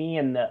if me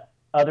and the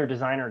other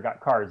designer got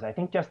cards. I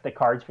think just the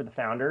cards for the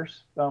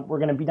founders were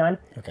going to be done.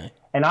 Okay.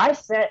 And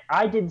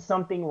I did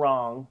something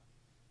wrong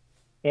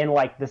in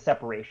like the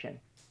separation.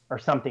 or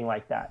something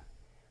like that.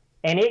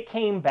 And it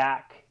came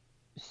back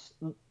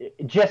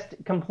just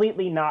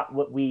completely not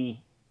what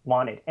we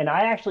wanted. And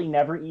I actually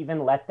never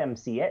even let them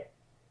see it.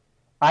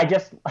 I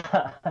just,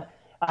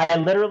 I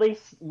literally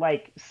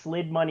like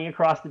slid money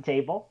across the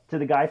table to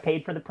the guy,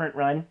 paid for the print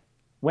run,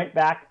 went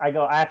back. I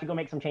have to go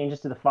make some changes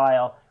to the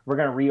file. We're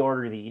going to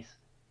reorder these.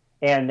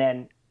 And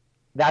then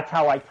that's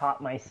how I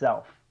taught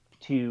myself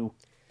to,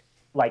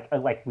 like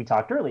we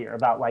talked earlier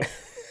about, like,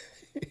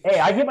 hey,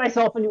 I get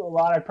myself into a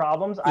lot of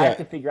problems. I have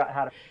to figure out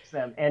how to fix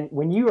them. And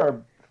when you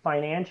are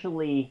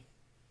financially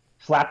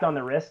slapped on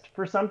the wrist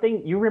for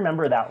something, you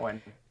remember that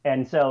one.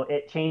 And so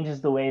it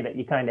changes the way that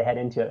you kind of head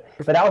into it.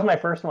 But that was my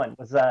first one,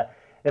 was a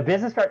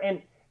business card.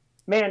 And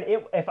man,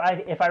 if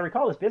I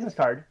recall, this business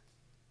card,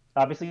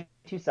 obviously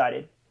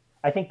two-sided.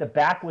 I think the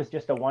back was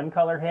just a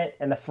one-color hit,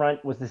 and the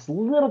front was this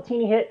little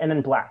teeny hit, and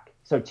then black.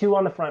 So 2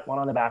 on the front, 1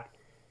 on the back.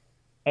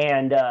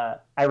 And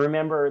I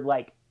remember,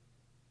 like,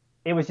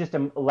 it was just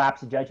a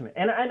lapse of judgment.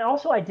 And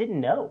also I didn't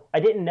know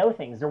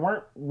things. There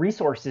weren't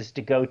resources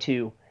to go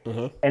to,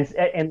 and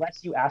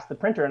unless you ask the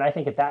printer. And I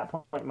think at that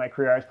point in my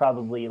career, I was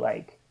probably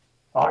like,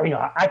 oh,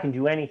 I can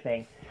do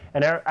anything.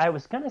 And I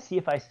was going to see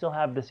if I still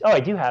have this. Oh, I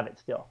do have it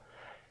still.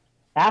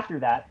 After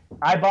that,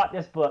 I bought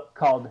this book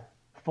called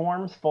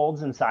Forms,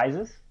 Folds, and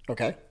Sizes.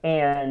 Okay.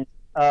 And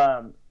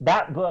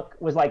that book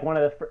was like one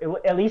of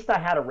the, at least I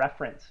had a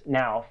reference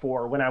now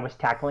for when I was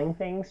tackling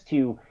things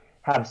to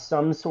have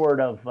some sort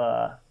of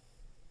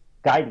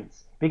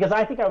guidance, because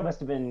I think I must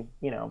have been,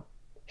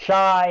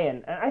 shy.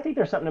 And I think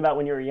there's something about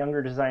when you're a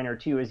younger designer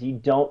too, is you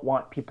don't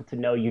want people to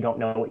know you don't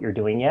know what you're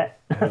doing yet.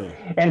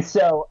 And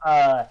so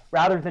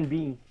rather than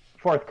being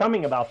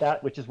forthcoming about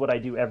that, which is what I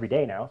do every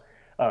day now,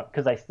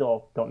 because I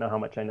still don't know how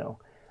much I know.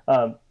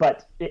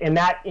 But in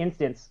that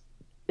instance,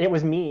 it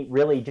was me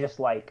really just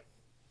like,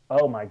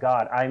 oh my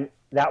God,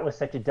 that was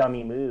such a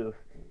dummy move.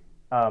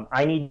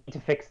 I need to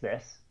fix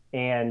this.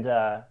 And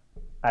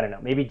I don't know,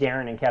 maybe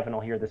Darren and Kevin will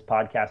hear this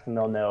podcast and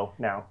they'll know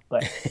now.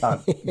 But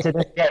to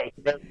this day,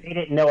 they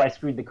didn't know I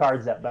screwed the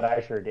cards up, but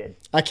I sure did.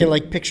 I can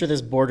picture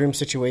this boardroom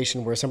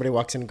situation where somebody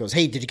walks in and goes,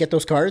 hey, did you get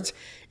those cards?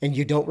 And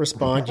you don't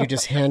respond. You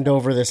just hand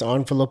over this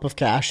envelope of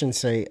cash and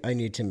say, I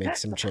need to make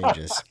some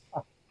changes.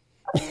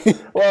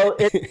 Well,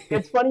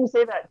 it's funny you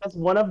say that. That's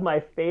one of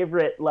my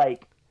favorite, I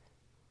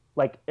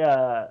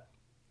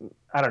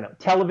don't know,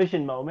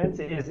 television moments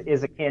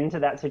is akin to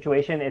that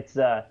situation. It's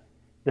The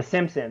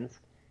Simpsons.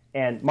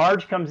 And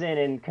Marge comes in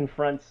and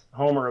confronts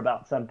Homer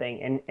about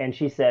something, and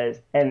she says,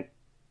 and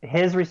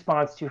his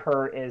response to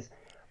her is,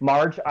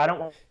 Marge, I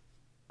don't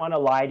want to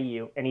lie to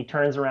you. And he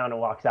turns around and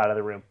walks out of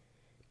the room.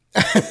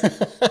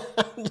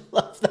 I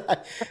love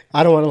that.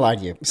 I don't want to lie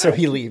to you. So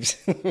he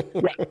leaves.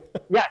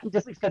 Yeah,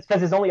 just because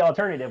his only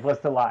alternative was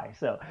to lie.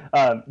 So,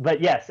 but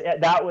yes,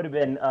 that would have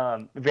been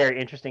very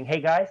interesting. Hey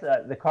guys,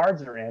 the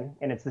cards are in,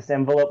 and it's this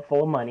envelope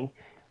full of money.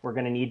 We're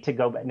going to need to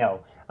go back.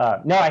 No,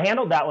 I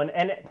handled that one.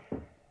 And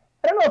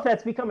I don't know if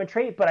that's become a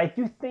trait, but I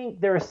do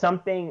think there is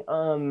something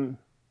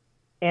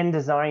in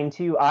design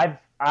too. I've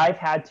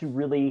had to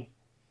really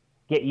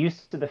get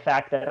used to the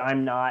fact that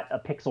I'm not a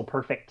pixel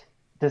perfect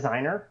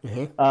designer.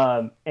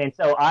 And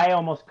so I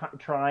almost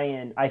try,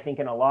 and I think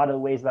in a lot of the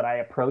ways that I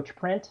approach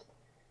print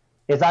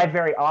is I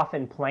very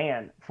often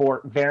plan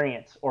for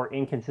variance or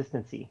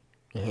inconsistency.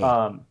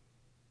 And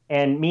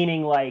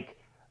meaning like,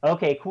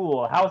 okay,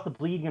 cool, how's the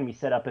bleed going to be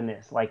set up in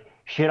this? Like,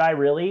 should I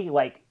really,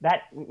 like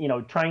that,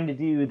 trying to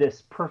do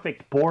this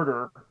perfect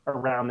border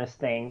around this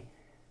thing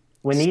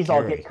when these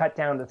all get cut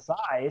down to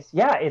size?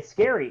 Yeah, it's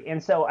scary.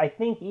 And so I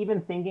think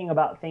even thinking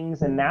about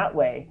things in that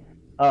way,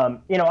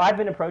 I've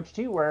been approached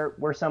too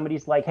where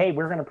somebody's like, hey,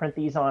 we're going to print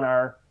these on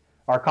our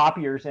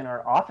copiers in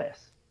our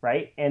office,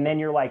 right? And then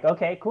you're like,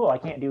 okay, cool, I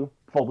can't do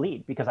full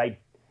bleed because I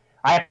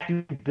have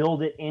to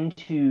build it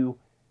into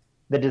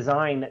the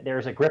design that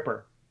there's a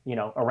gripper,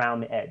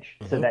 around the edge,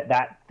 so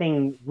that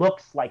thing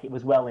looks like it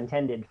was well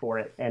intended for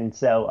it. And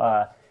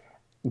so,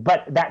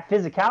 but that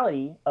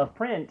physicality of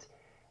print,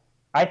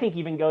 I think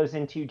even goes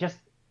into just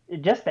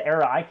the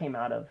era I came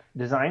out of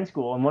design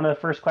school. And one of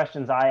the first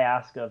questions I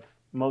ask of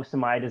most of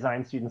my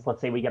design students, let's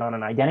say we get on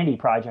an identity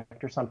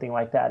project or something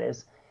like that,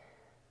 is,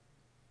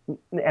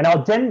 and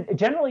I'll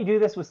generally do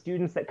this with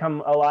students that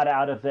come a lot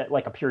out of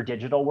like a pure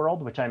digital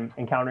world, which I'm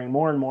encountering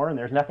more and more, and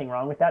there's nothing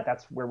wrong with that.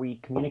 That's where we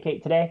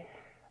communicate today.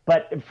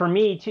 But for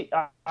me, too,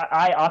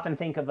 I often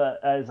think of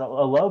as a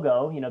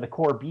logo, the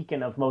core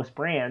beacon of most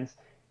brands.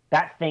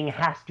 That thing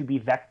has to be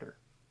vector,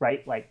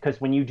 right? Like,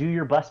 because when you do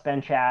your bus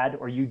bench ad,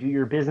 or you do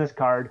your business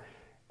card,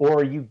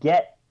 or you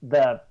get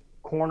the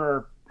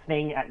corner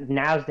thing at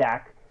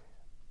NASDAQ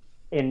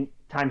in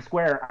Times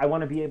Square, I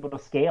want to be able to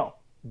scale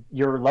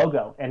your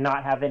logo and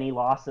not have any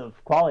loss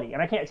of quality.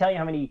 And I can't tell you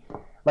how many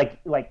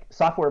like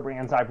software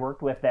brands I've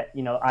worked with that,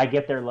 I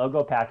get their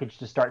logo package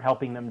to start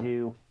helping them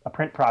do a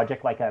print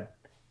project, like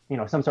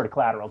some sort of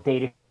collateral.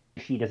 Data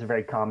sheet is a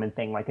very common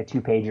thing, like a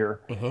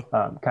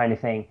 2-pager kind of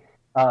thing.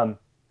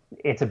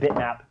 It's a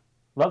bitmap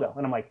logo.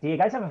 And I'm like, do you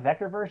guys have a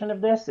vector version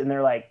of this? And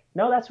they're like,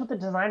 no, that's what the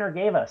designer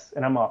gave us.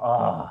 And I'm like,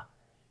 oh,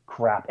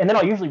 crap. And then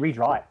I'll usually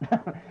redraw it.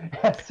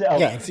 So,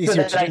 Yeah, it's easier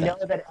so that to do I know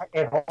that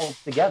it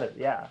holds together.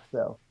 Yeah.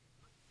 So.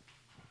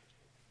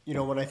 You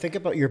know, when I think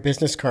about your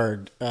business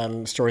card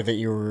story that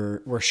you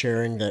were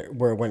sharing, that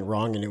where it went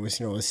wrong, and it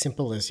was, as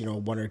simple as,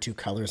 one or two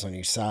colors on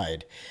each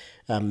side,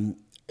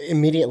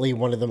 immediately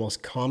one of the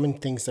most common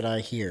things that I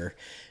hear,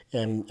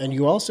 and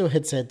you also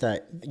had said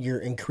that you're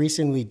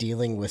increasingly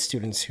dealing with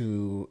students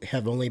who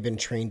have only been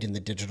trained in the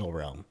digital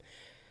realm.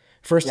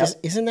 First, Yep.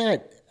 isn't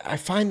that, I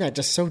find that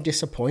just so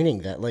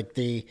disappointing that like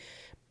they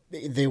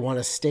want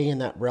to stay in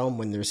that realm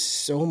when there's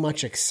so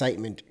much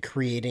excitement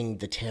creating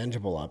the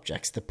tangible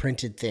objects, the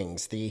printed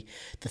things, the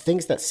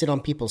things that sit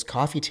on people's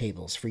coffee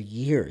tables for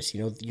years.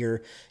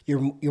 You're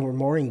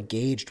more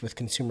engaged with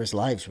consumers'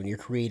 lives when you're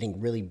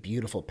creating really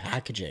beautiful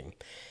packaging.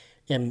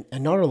 And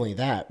not only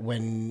that,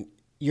 when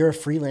you're a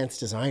freelance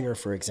designer,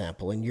 for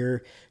example, and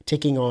you're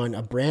taking on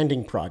a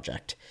branding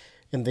project,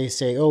 and they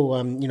say,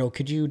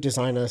 could you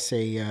design us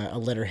a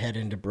letterhead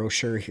and a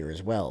brochure here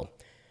as well?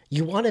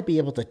 You want to be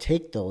able to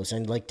take those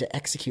and like to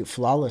execute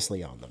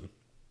flawlessly on them.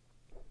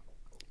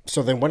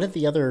 So then one of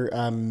the other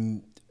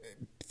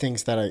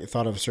things that I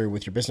thought of, sorry,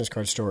 with your business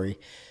card story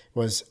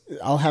was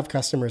I'll have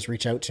customers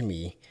reach out to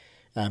me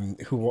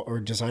or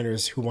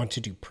designers who want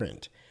to do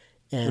print.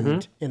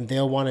 And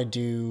they'll want to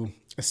do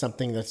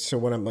something that's, so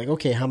when I'm like,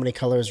 okay, how many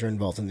colors are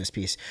involved in this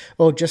piece?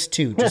 Oh, just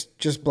two,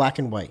 just black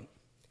and white.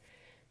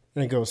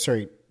 And I go,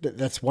 sorry,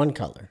 that's one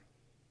color.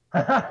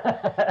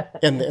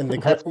 and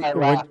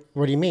the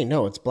what do you mean?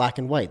 No, it's black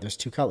and white. There's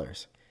two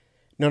colors.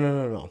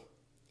 No.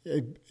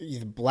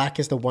 Black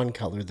is the one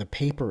color. The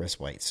paper is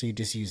white, so you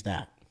just use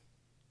that.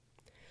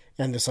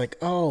 And it's like,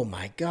 oh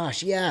my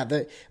gosh, yeah.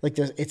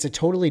 It's a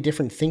totally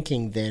different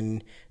thinking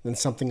than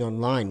something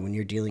online when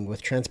you're dealing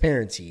with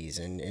transparencies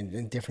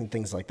and different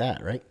things like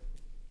that, right?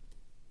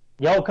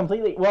 Yo,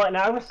 completely. Well, and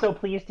I was so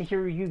pleased to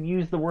hear you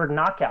use the word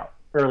knockout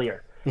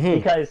earlier,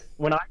 because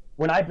when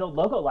I build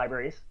logo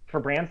libraries for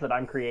brands that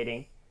I'm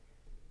creating,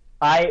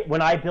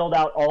 when I build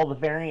out all the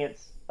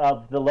variants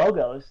of the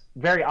logos,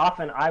 very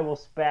often I will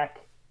spec,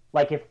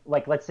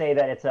 let's say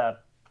that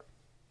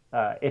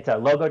it's a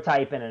logo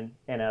type and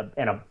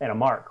a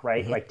mark,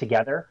 right? Like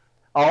together.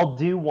 I'll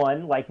do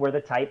one like where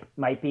the type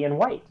might be in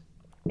white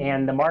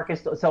and the mark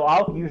is, so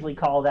I'll usually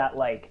call that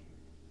like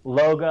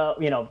logo,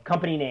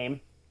 company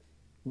name,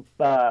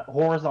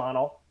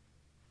 horizontal,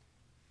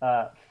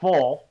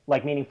 full,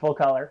 like meaning full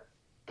color,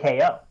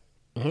 KO.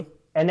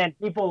 And then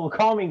people will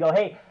call me and go,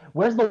 hey,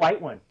 where's the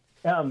white one?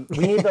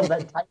 We need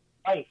the type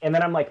white. And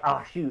then I'm like,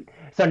 oh, shoot.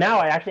 So now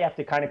I actually have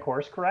to kind of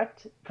course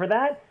correct for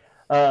that.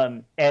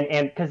 And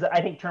because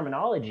I think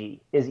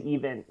terminology is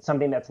even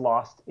something that's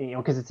lost,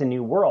 because it's a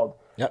new world.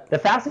 Yep. The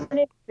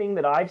fascinating thing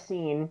that I've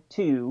seen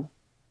too,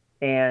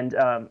 and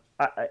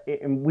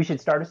we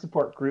should start a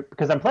support group,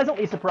 because I'm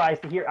pleasantly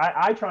surprised to hear.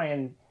 I try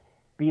and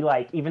be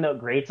like, even though it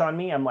grates on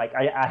me, I'm like,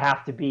 I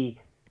have to be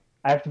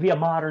a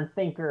modern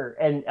thinker.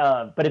 And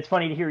but it's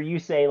funny to hear you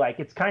say like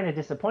it's kind of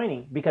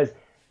disappointing, because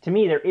to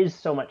me there is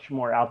so much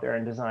more out there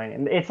in design,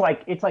 and it's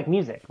like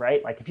music,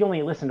 right? Like if you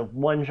only listen to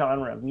one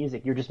genre of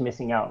music, you're just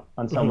missing out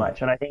on so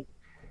much. And I think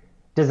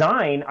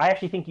I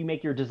actually think you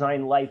make your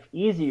design life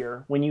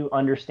easier when you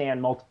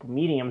understand multiple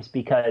mediums,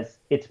 because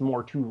it's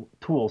more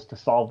tools to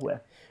solve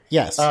with.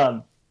 Yes.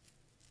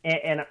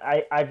 And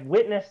I've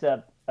witnessed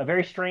a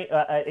very strange,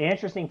 an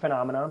interesting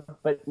phenomenon,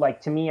 but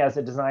like to me as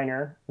a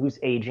designer who's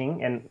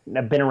aging and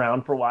I've been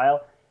around for a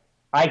while,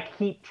 I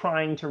keep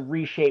trying to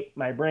reshape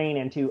my brain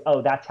into,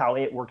 oh, that's how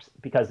it works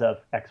because of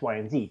X, Y,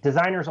 and Z.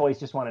 Designers always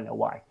just want to know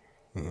why.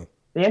 The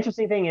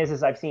interesting thing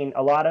is I've seen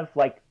a lot of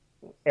like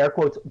air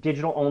quotes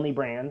digital only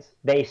brands.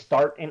 They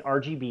start in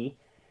RGB,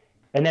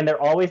 and then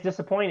they're always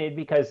disappointed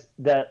because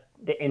the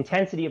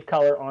intensity of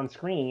color on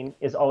screen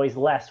is always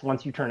less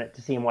once you turn it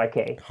to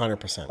CMYK.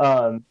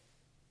 100%.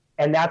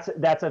 And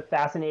that's a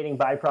fascinating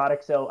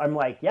byproduct. So I'm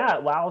like, yeah,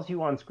 it wows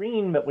you on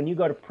screen, but when you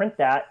go to print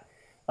that,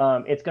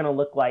 it's going to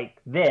look like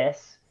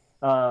this.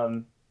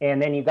 And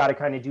then you got to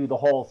kind of do the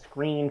whole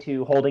screen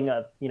to holding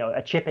a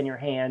chip in your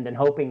hand and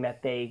hoping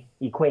that they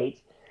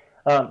equate.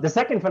 The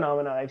second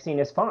phenomenon I've seen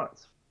is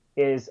fonts.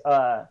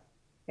 And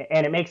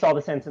it makes all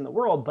the sense in the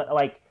world, but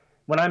like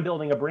when I'm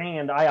building a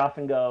brand, I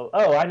often go,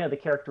 oh, I know the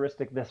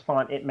characteristic of this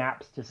font. It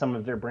maps to some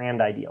of their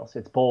brand ideals.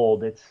 It's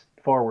bold. It's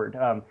forward.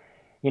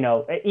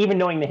 Even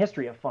knowing the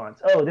history of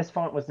fonts. Oh, this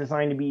font was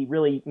designed to be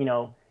really,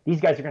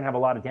 these guys are going to have a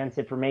lot of dense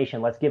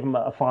information. Let's give them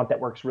a font that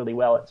works really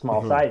well at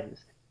small sizes.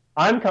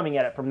 I'm coming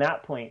at it from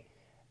that point.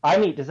 I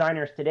meet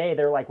designers today.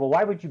 They're like, well,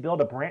 why would you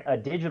build a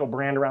digital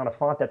brand around a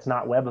font that's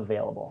not web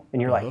available?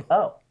 And you're like,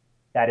 oh,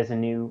 that is a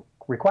new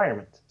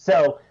requirement.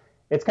 So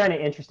it's kind of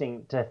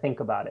interesting to think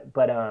about it.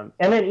 But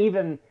and then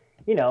even,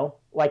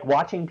 like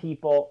watching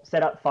people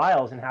set up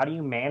files and how do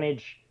you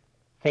manage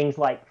things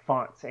like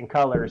fonts and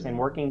colors and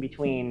working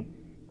between,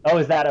 oh,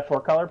 is that a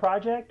 4-color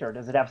project or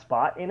does it have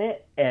spot in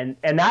it? And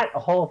that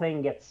whole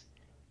thing gets,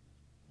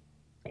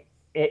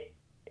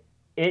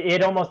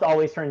 it almost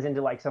always turns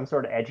into like some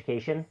sort of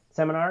education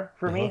seminar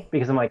for me,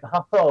 because I'm like,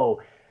 oh,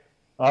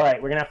 all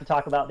right, we're going to have to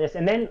talk about this.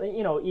 And then,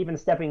 even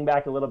stepping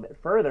back a little bit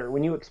further,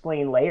 when you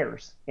explain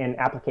layers in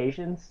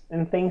applications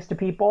and things to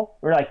people,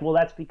 we're like, well,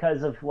 that's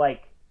because of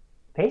like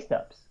pay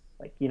stubs,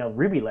 like,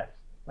 RubyLift,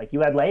 like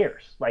you had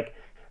layers like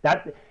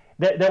that.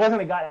 There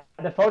wasn't a guy,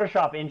 the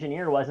Photoshop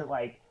engineer wasn't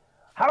like,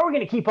 how are we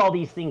going to keep all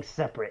these things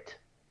separate?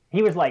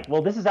 He was like,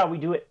 well, this is how we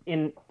do it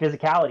in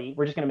physicality.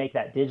 We're just going to make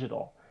that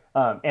digital.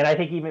 And I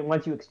think even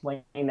once you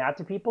explain that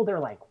to people, they're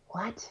like,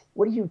 what?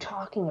 What are you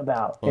talking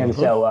about? And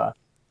so,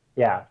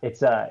 yeah,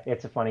 it's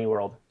a funny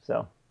world.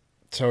 So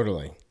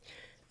totally.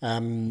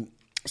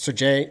 So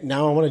Jay,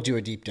 now I want to do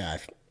a deep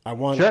dive. I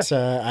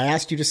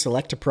asked you to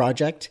select a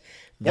project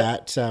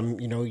that,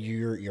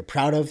 you're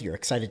proud of, you're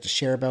excited to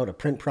share about, a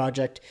print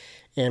project.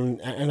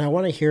 And I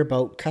want to hear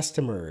about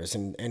customers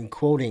and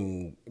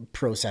quoting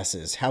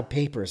processes, how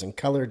papers and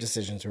color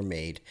decisions were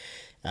made,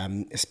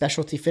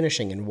 specialty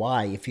finishing and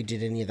why, if you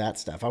did any of that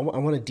stuff. I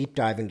want to deep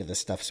dive into this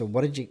stuff. So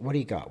what do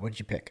you got? What did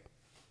you pick?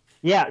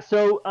 Yeah.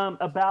 So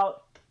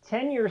about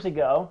 10 years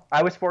ago,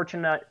 I was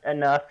fortunate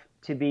enough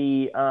to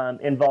be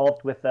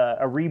involved with a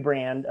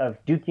rebrand of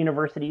Duke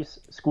University's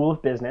School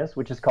of Business,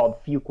 which is called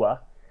Fuqua.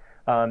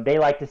 They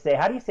like to say,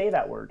 how do you say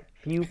that word?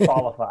 Few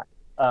qualified.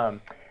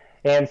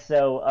 And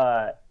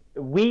so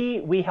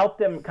we helped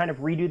them kind of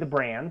redo the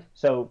brand.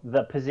 So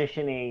the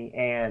positioning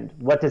and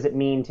what does it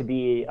mean to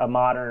be a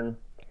modern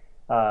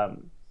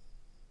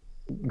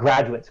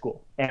graduate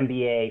school,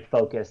 MBA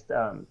focused,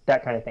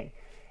 that kind of thing.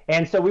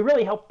 And so we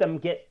really helped them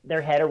get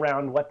their head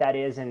around what that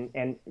is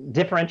and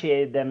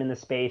differentiated them in the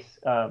space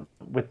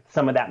with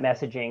some of that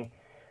messaging.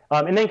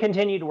 And then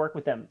continued to work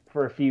with them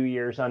for a few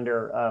years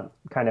under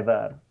kind of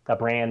a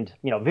brand,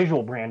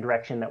 visual brand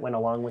direction that went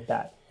along with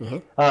that.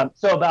 Mm-hmm.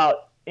 So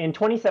about in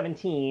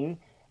 2017,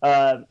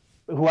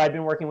 who I've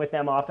been working with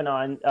them off and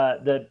on,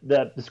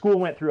 the school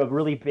went through a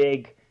really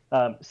big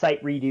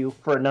site redo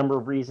for a number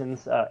of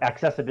reasons,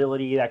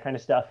 accessibility, that kind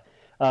of stuff.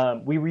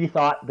 We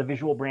rethought the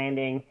visual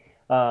branding,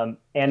 and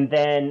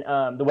then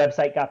the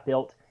website got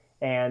built.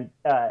 And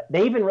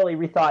they even really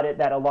rethought it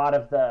that a lot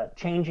of the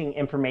changing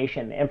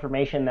information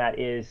that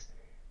is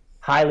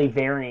highly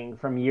varying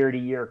from year to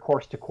year,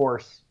 course to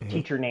course, mm-hmm.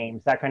 teacher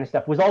names, that kind of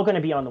stuff, was all going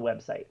to be on the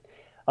website.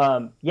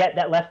 Yet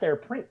that left their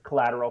print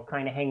collateral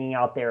kind of hanging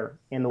out there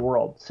in the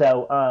world.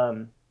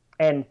 So,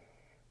 and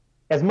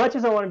as much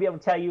as I want to be able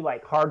to tell you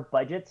like hard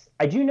budgets,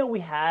 I do know we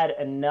had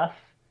enough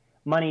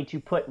money to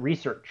put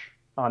research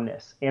on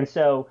this. And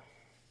so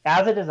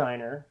as a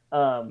designer,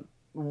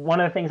 one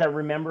of the things I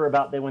remember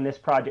about when this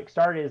project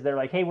started is they're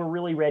like, hey, we're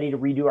really ready to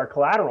redo our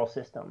collateral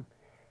system.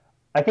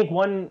 I think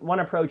one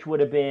approach would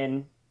have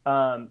been,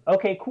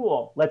 okay,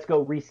 cool, let's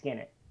go reskin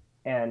it.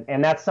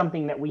 And that's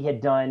something that we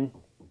had done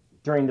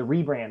during the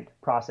rebrand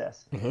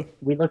process. Mm-hmm.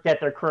 We looked at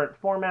their current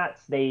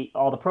formats.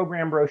 All the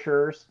program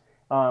brochures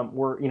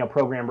were,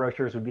 program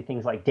brochures would be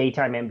things like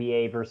daytime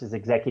MBA versus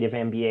executive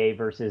MBA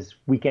versus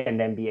weekend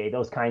MBA,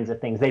 those kinds of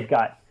things. They've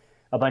got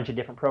a bunch of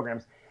different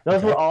programs.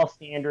 Those were all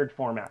standard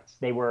formats.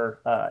 They were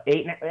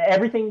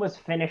everything was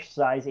finished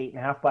size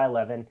 8.5 by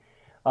 11.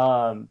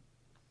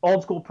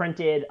 Old school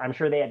printed. I'm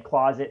sure they had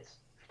closets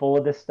full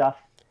of this stuff.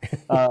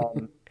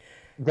 And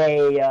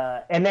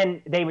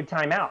then they would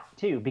time out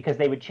too, because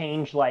they would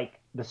change like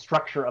the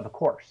structure of a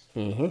course.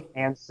 Mm-hmm.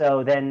 And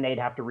so then they'd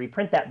have to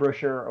reprint that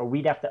brochure, or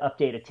we'd have to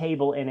update a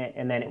table in it.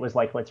 And then it was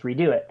like, let's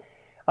redo it.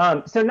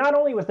 So not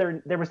only was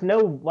there was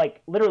no,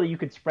 like, literally you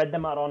could spread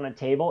them out on a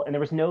table and there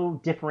was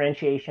no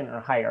differentiation or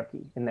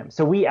hierarchy in them.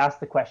 So we asked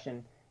the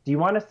question, do you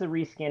want us to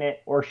reskin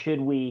it, or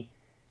can we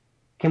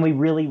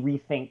really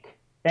rethink?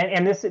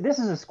 And this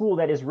is a school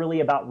that is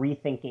really about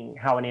rethinking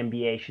how an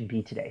MBA should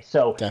be today.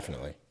 So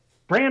definitely.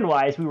 Brand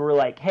wise, we were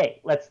like,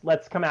 hey,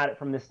 let's come at it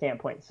from this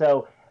standpoint.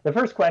 So the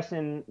first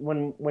question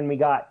when we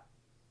got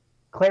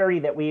clarity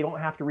that we don't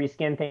have to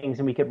reskin things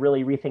and we could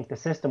really rethink the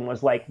system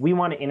was like, we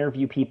want to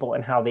interview people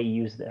and how they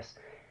use this.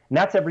 And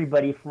that's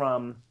everybody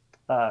from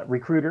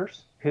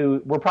recruiters,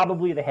 who were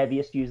probably the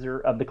heaviest user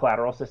of the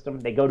collateral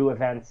system. They go to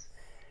events.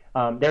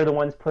 They're the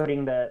ones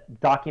putting the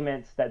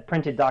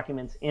printed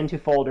documents into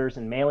folders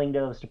and mailing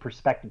those to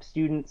prospective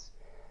students.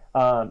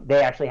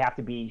 They actually have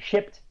to be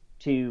shipped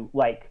to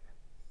like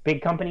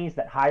big companies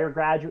that hire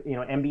graduate,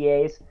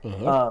 MBAs,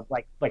 mm-hmm.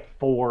 Like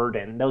Ford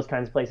and those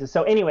kinds of places.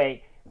 So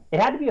anyway, it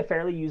had to be a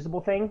fairly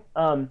usable thing.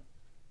 And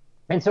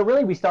so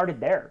really we started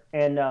there.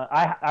 And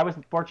I was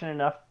fortunate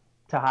enough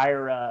to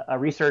hire a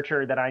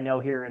researcher that I know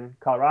here in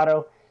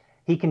Colorado.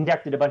 He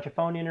conducted a bunch of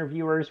phone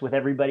interviewers with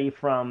everybody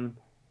from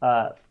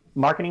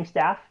marketing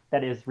staff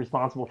that is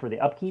responsible for the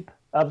upkeep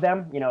of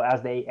them,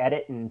 as they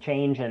edit and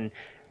change, and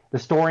the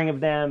storing of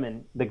them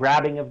and the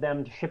grabbing of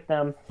them to ship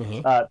them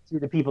mm-hmm. To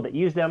the people that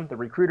use them, the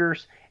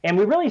recruiters. And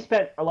we really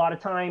spent a lot of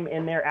time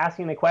in there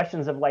asking the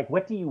questions of like,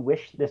 what do you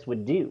wish this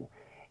would do?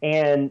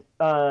 And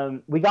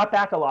we got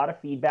back a lot of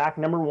feedback.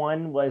 Number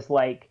one was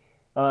like,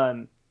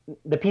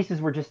 the pieces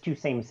were just too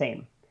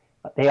same.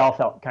 They all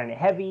felt kind of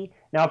heavy.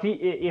 Now,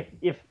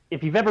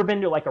 if you've ever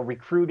been to like a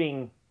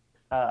recruiting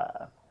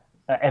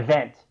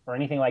event or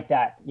anything like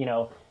that,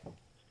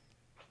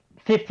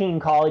 15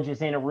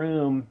 colleges in a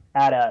room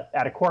at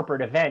a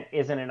corporate event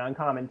isn't an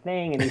uncommon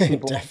thing. And these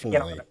people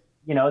Definitely.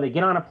 they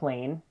get on a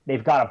plane,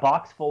 they've got a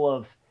box full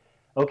of,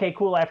 okay,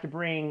 cool, I have to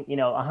bring,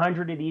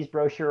 100 of these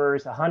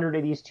brochures, 100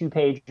 of these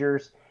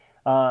 2-pagers,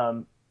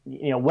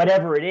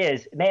 whatever it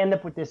is. They end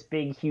up with this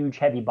big, huge,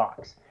 heavy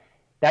box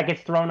that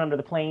gets thrown under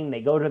the plane.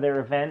 They go to their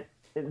event.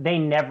 They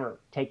never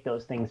take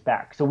those things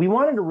back. So we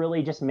wanted to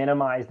really just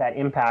minimize that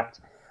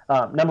impact.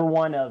 Number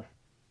one, of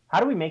how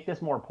do we make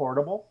this more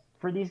portable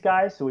for these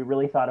guys? So we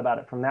really thought about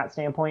it from that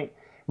standpoint.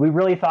 We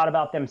really thought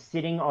about them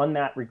sitting on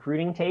that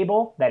recruiting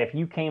table, that if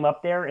you came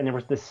up there and there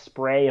was this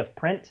spray of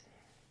print,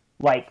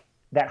 like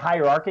that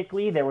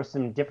hierarchically, there was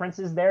some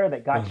differences there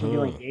that got you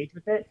to engage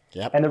with it.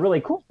 Yep. And the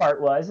really cool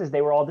part is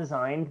they were all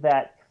designed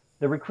that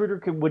the recruiter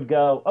would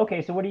go,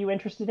 okay, so what are you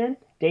interested in?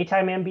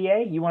 Daytime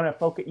MBA? You want to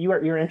focus?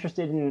 You're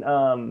interested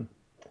in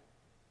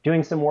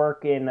doing some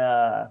work in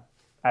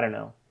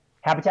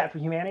Habitat for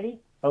Humanity?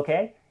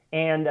 Okay.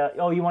 And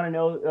you want to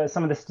know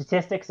some of the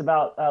statistics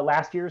about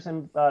last year's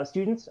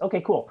students?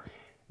 Okay, cool.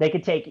 They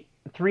could take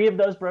 3 of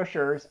those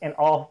brochures and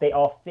they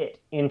all fit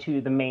into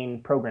the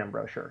main program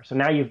brochure. So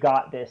now you've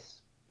got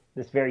this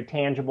very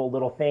tangible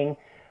little thing.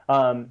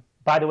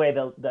 By the way,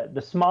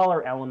 the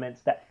smaller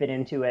elements that fit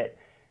into it,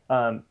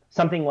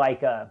 something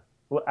like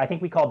I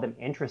think we called them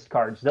interest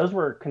cards. Those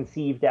were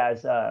conceived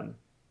as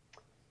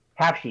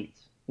half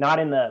sheets, not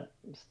in the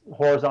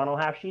horizontal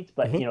half sheets,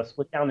 but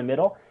split down the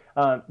middle,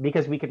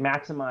 because we could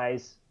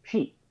maximize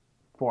sheet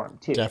form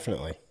too.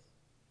 Definitely.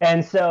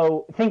 And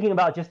so thinking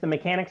about just the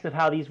mechanics of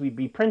how these would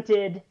be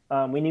printed,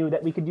 we knew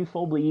that we could do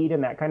full bleed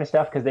and that kind of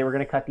stuff because they were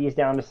going to cut these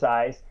down to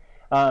size.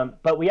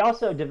 But we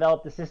also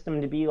developed the system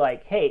to be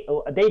like, hey,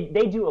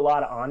 they do a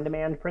lot of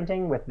on-demand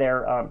printing with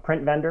their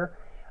print vendor.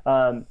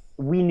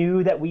 We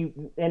knew that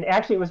and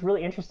actually it was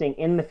really interesting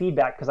in the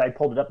feedback, because I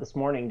pulled it up this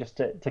morning just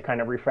to kind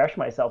of refresh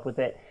myself with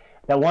it,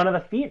 that one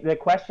of the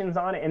questions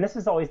on it, and this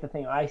is always the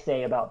thing I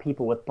say about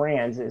people with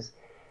brands, is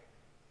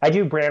I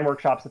do brand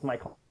workshops with my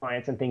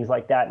clients and things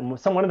like that. And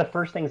one of the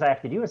first things I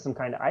have to do is some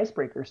kind of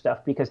icebreaker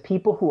stuff, because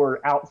people who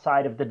are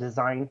outside of the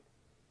design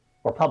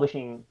or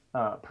publishing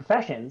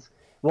professions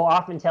will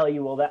often tell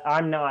you, well, that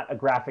I'm not a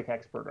graphic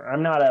expert, or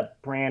I'm not a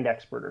brand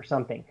expert or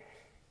something.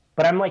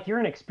 But I'm like, you're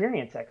an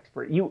experience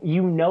expert. You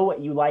know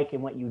what you like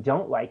and what you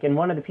don't like. And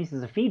one of the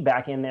pieces of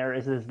feedback in there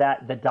is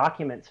that the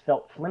documents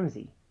felt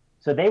flimsy.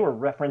 So they were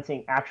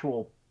referencing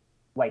actual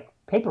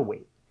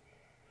paperweight.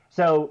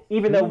 So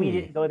even though we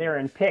didn't go there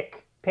and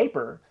pick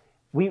paper,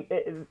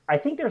 I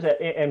think there's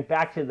and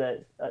back to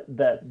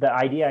the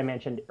idea I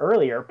mentioned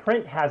earlier,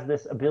 print has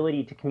this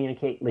ability to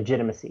communicate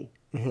legitimacy,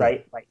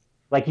 right?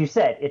 Like you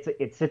said,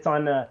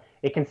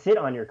 it can sit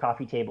on your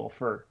coffee table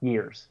for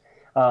years.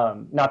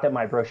 Not that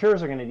my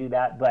brochures are going to do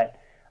that, but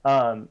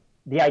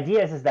the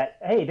idea is that,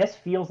 hey, this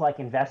feels like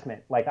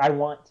investment. Like, I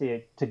want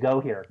to go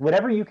here.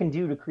 Whatever you can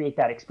do to create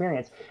that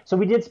experience. So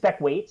we did spec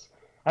weights.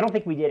 I don't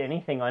think we did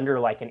anything under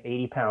like an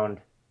 80-pound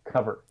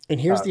cover. And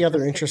here's the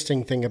other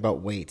interesting thing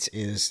about weights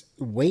is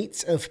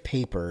weights of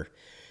paper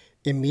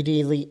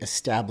immediately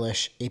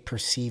establish a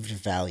perceived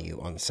value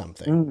on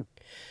something.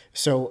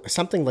 So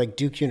something like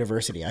Duke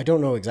University, I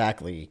don't know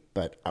exactly,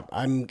 but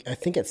I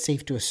think it's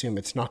safe to assume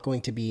it's not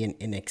going to be an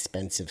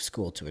inexpensive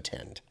school to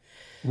attend.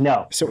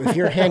 No. So if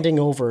you're handing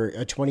over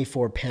a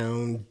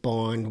 24-pound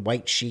bond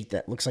white sheet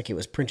that looks like it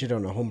was printed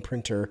on a home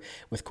printer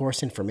with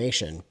course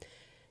information,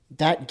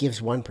 that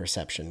gives one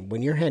perception.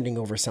 When you're handing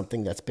over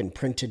something that's been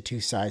printed to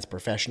size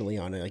professionally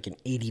on like an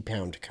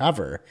 80-pound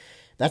cover,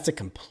 that's a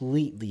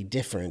completely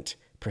different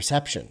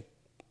perception.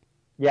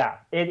 Yeah,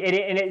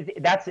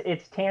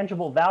 it's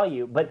tangible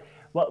value. But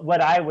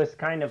what I was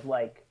kind of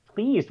like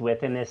pleased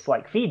with in this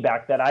like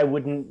feedback, that I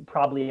wouldn't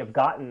probably have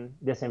gotten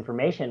this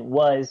information,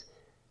 was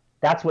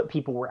that's what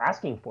people were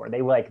asking for.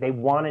 They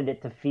wanted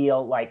it to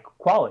feel like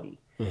quality.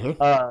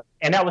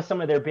 And that was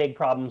some of their big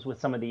problems with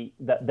some of the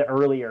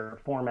earlier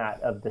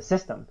format of the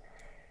system.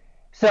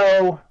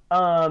 So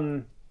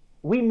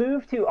we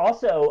moved to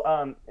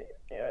also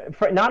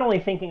for not only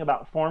thinking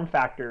about form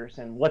factors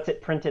and what's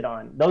it printed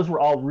on. Those were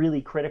all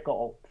really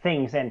critical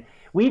things. And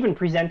we even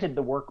presented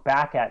the work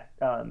back at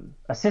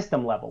a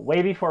system level,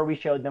 way before we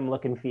showed them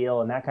look and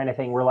feel and that kind of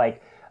thing. We're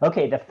like,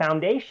 okay, the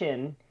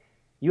foundation,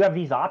 you have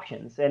these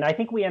options. And I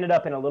think we ended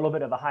up in a little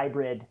bit of a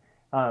hybrid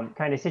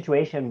kind of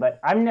situation, but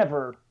I'm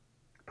never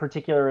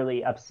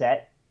particularly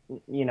upset.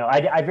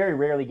 I very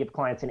rarely give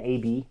clients an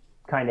A/B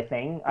kind of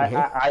thing.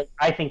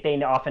 I think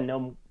they often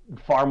know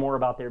far more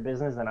about their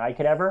business than I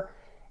could ever.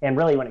 And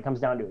really, when it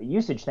comes down to a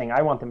usage thing,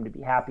 I want them to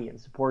be happy and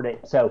support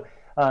it. So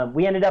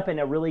we ended up in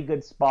a really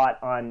good spot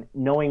on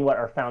knowing what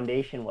our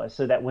foundation was,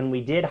 so that when we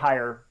did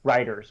hire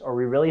writers, or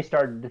we really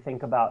started to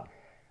think about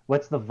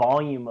what's the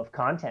volume of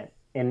content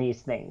in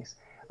these things,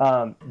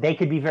 they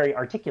could be very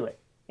articulate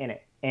in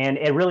it. And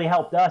it really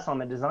helped us on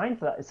the design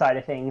side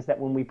of things, that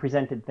when we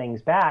presented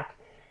things back,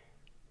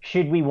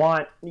 should we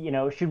know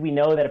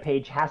that a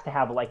page has to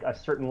have like a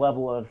certain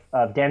level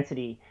of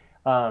density?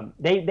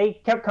 They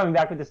kept coming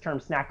back with this term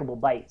snackable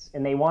bytes,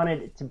 and they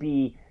wanted it to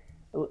be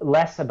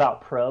less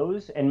about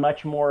prose and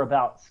much more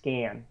about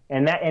scan.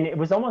 And it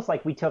was almost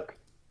like we took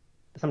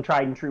some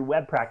tried and true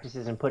web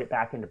practices and put it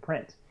back into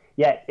print.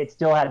 Yet it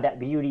still had that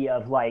beauty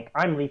of like,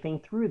 I'm leafing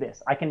through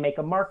this. I can make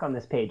a mark on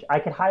this page. I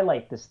could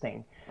highlight this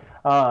thing.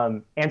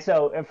 And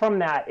so from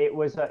that, it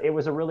was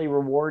a really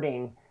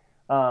rewarding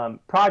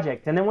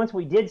project. And then once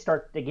we did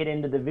start to get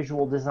into the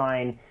visual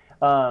design,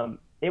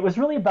 it was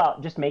really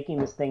about just making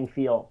this thing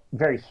feel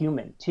very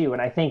human too.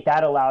 And I think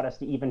that allowed us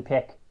to even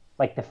pick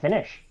like the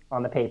finish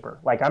on the paper.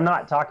 Like, I'm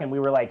not talking, we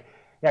were like,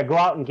 yeah, go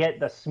out and get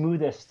the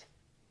smoothest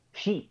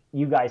sheet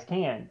you guys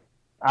can.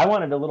 I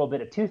wanted a little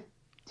bit of tooth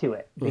to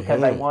it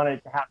because I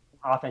wanted to have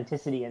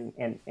authenticity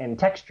and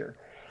texture.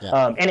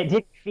 Yeah. And it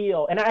did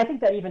feel, and I think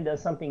that even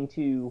does something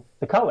to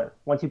the color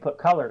once you put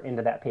color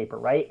into that paper,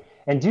 right?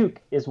 And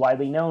Duke is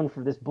widely known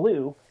for this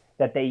blue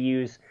that they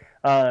use.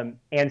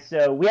 And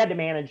so we had to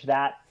manage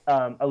that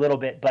a little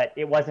bit, but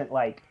it wasn't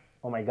like,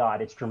 oh my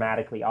God, it's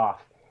dramatically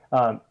off.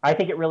 I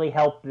think it really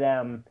helped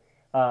them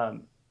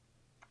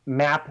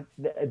map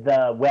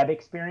the web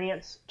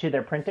experience to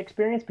their print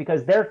experience,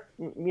 because they're,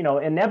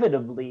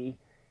 inevitably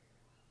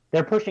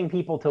they're pushing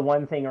people to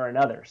one thing or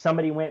another.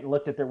 Somebody went and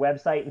looked at their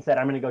website and said,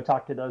 I'm going to go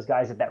talk to those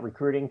guys at that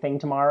recruiting thing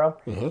tomorrow.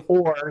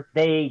 Or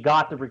they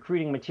got the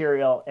recruiting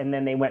material and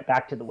then they went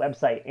back to the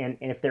website. And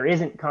if there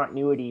isn't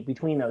continuity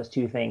between those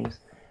two things,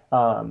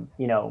 we're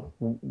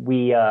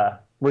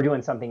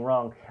doing something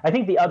wrong. I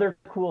think the other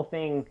cool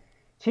thing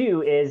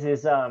too is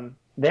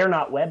they're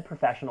not web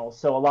professionals.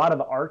 So a lot of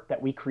the art that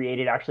we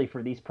created actually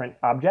for these print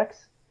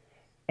objects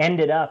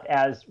ended up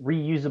as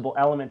reusable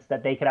elements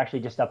that they could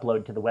actually just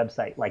upload to the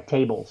website, like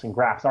tables and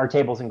graphs. Our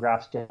tables and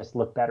graphs just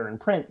look better in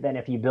print than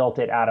if you built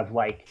it out of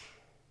like,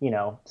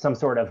 some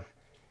sort of,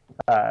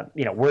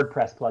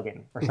 WordPress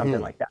plugin or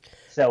something like that.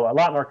 So a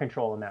lot more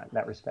control in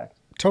that respect.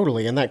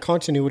 Totally. And that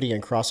continuity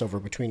and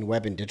crossover between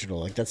web and digital,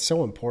 like that's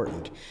so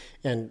important.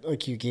 And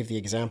like you gave the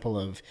example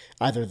of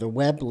either the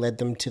web led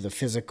them to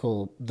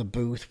the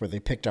booth where they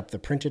picked up the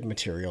printed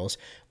materials,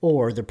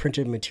 or the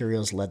printed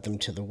materials led them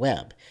to the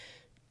web.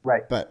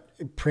 Right. But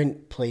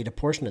print played a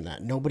portion in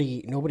that.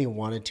 Nobody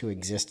wanted to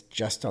exist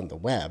just on the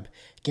web.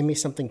 Give me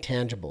something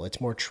tangible.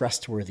 It's more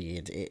trustworthy.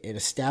 It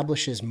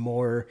establishes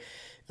more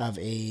of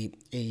a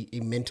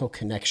mental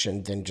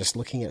connection than just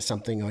looking at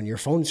something on your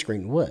phone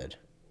screen would.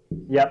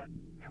 Yep.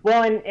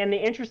 Well, and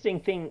the interesting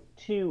thing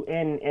too,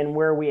 and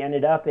where we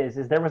ended up is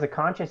there was a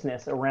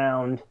consciousness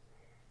around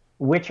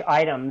which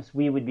items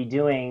we would be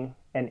doing,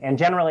 and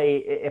generally,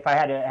 if I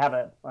had to have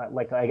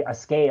a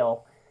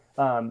scale,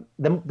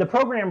 the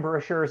program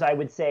brochures, I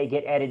would say,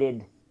 get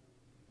edited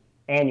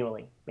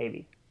annually,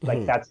 maybe.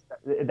 Like that's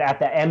at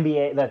the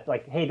MBA. That's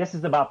like, hey, this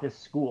is about this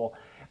school,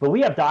 but we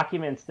have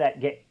documents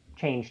that get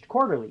changed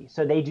quarterly,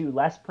 so they do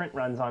less print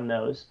runs on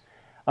those.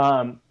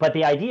 But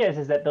the idea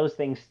is that those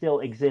things still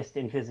exist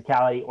in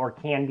physicality or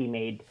can be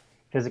made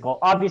physical.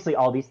 Obviously,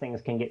 all these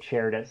things can get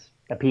shared as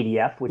a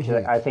PDF, which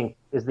I think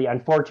is the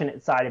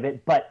unfortunate side of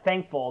it, but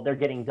thankful they're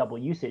getting double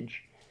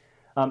usage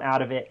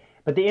out of it.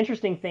 But the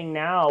interesting thing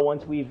now,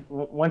 once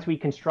we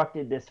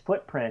constructed this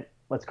footprint,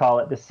 let's call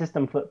it the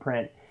system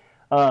footprint,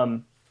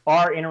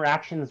 our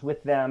interactions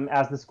with them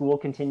as the school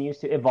continues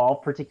to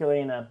evolve,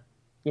 particularly in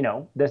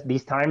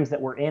these times that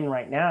we're in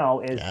right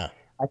now, is I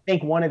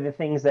think one of the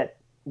things that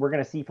we're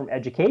going to see from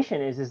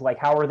education is like,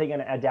 how are they going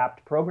to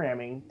adapt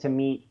programming to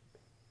meet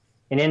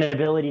an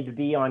inability to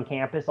be on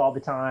campus all the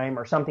time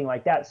or something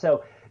like that.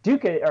 So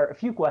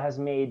Fuqua has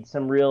made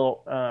some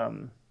real,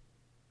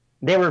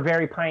 they were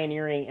very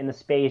pioneering in the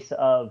space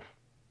of,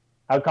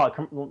 I would call it,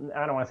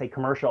 I don't want to say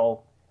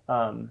commercial,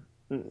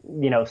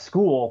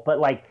 school, but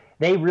like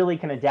they really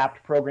can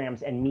adapt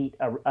programs and meet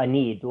a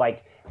need.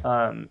 Like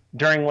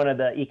during one of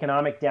the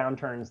economic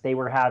downturns, they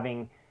were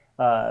having,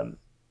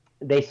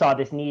 they saw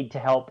this need to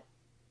help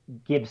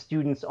give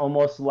students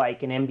almost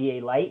like an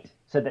MBA light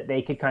so that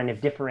they could kind of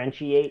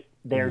differentiate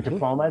their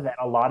diploma that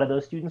a lot of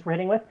those students were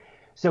hitting with.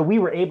 So we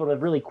were able to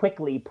really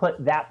quickly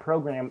put that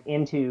program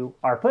into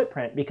our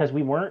footprint because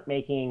we weren't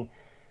making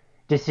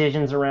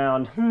decisions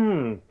around,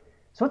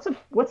 so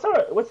what's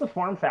the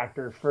form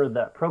factor for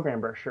the program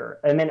brochure?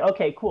 And then,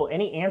 okay, cool.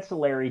 Any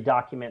ancillary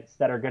documents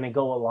that are going to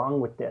go along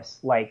with this,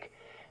 like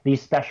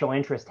these special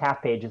interest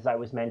half pages I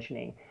was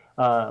mentioning.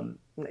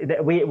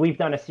 We've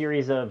done a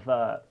series of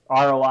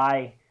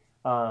ROI,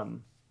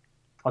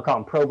 I'll call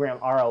them program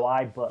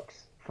ROI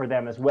books for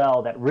them as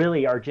well, that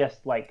really are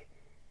just like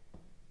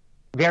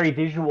very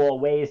visual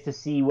ways to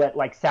see what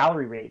like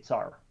salary rates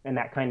are and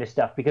that kind of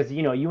stuff. Because,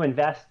 you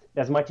invest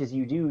as much as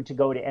you do to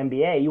go to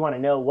MBA, you want to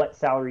know what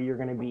salary you're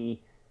going to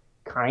be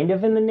kind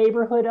of in the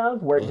neighborhood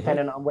of, where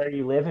depending on where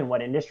you live and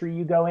what industry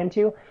you go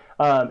into.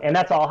 And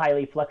that's all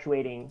highly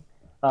fluctuating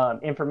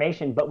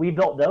information. But we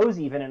built those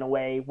even in a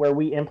way where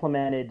we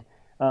implemented,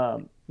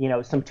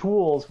 some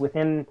tools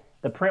within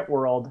the print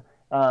world.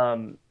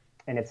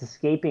 And it's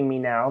escaping me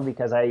now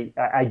because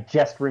I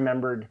just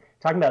remembered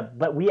talking about,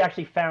 but we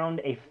actually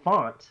found a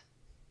font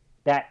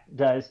that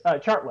does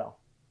Chartwell.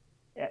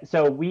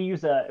 So we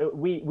use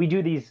we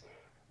do these,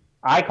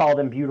 I call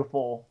them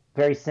beautiful,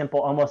 very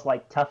simple, almost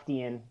like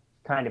Tuftian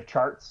kind of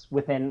charts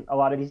within a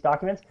lot of these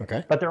documents,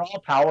 Okay. but they're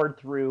all powered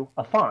through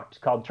a font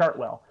called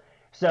Chartwell.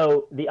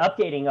 So the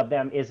updating of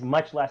them is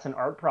much less an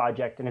art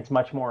project and it's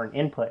much more an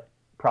input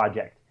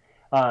project.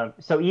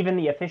 So even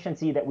the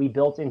efficiency that we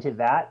built into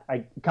that,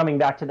 coming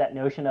back to that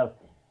notion of,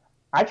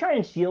 I try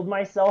and shield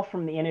myself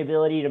from the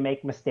inability to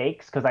make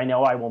mistakes because I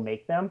know I will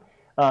make them.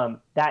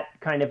 That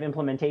kind of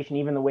implementation,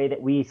 even the way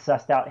that we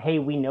sussed out, hey,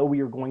 we know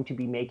we are going to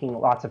be making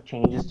lots of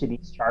changes to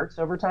these charts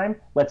over time.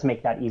 Let's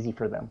make that easy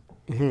for them.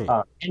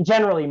 And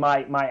generally,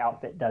 my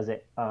outfit does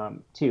it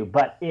too,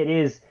 but it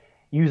is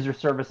user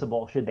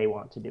serviceable should they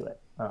want to do it.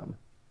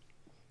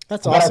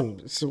 That's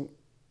awesome. So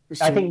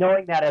I think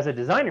knowing that as a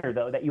designer,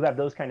 though, that you have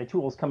those kind of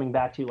tools, coming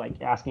back to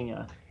like asking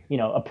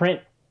a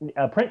print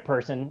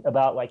person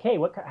about like, hey,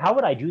 how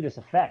would I do this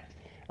effect?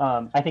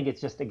 I think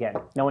it's just, again,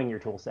 knowing your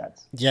tool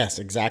sets. Yes,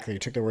 exactly. You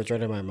took the words right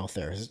out of my mouth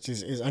there.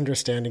 Is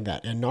understanding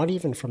that, and not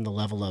even from the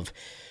level of,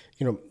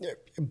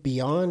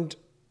 beyond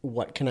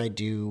what can I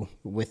do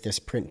with this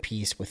print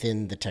piece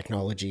within the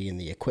technology and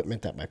the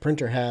equipment that my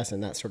printer has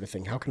and that sort of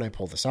thing. How can I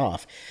pull this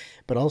off?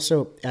 But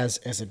also as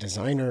a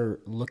designer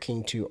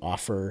looking to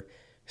offer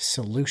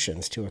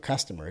solutions to a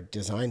customer,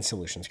 design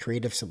solutions,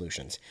 creative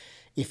solutions.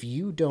 If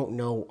you don't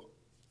know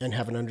and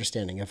have an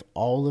understanding of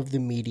all of the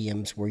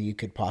mediums where you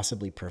could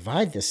possibly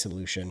provide this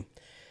solution,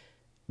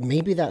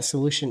 maybe that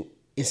solution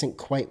isn't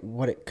quite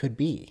what it could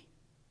be.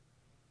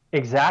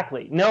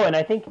 Exactly. No, and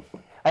I think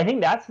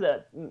that's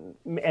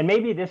and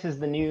maybe this is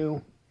the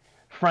new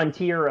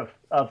frontier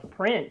of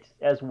print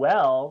as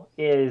well,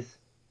 is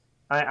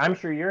I'm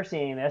sure you're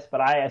seeing this, but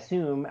I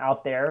assume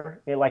out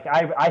there,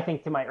 I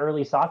think to my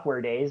early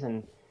software days,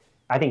 and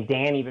I think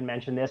Dan even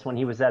mentioned this when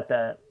he was at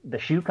the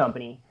shoe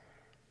company.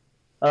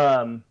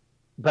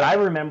 But I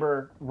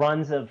remember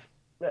runs of,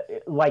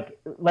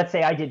 let's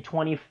say I did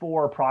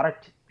 24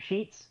 product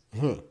sheets,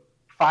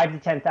 5 to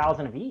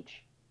 10,000 of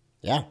each.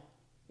 Yeah.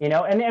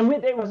 And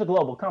it was a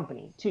global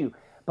company too.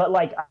 But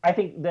I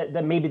think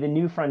that maybe the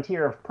new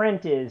frontier of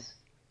print is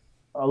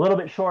a little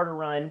bit shorter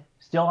run,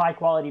 still high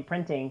quality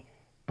printing,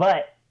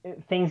 but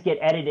things get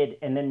edited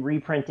and then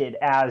reprinted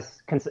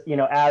as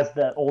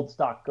the old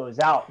stock goes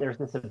out. There's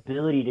this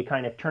ability to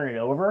kind of turn it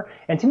over.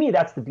 And to me,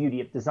 that's the beauty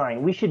of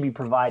design. We should be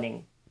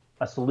providing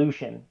a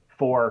solution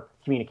for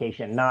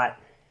communication, not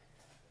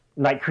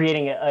like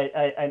creating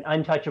an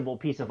untouchable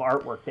piece of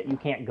artwork that you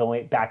can't go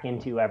back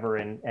into ever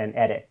and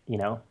edit,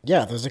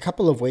 Yeah, there's a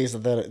couple of ways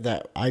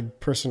that I've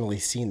personally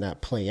seen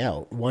that play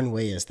out. One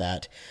way is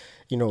that,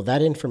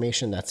 that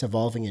information that's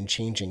evolving and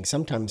changing,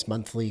 sometimes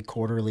monthly,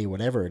 quarterly,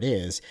 whatever it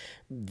is,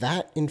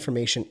 that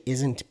information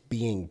isn't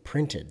being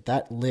printed.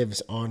 That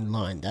lives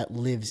online. That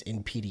lives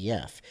in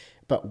PDF.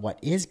 But what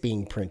is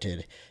being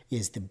printed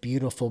is the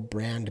beautiful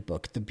brand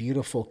book, the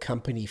beautiful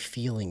company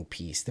feeling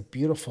piece, the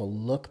beautiful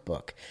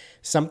lookbook,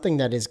 something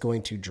that is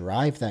going to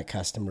drive that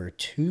customer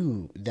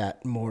to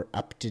that more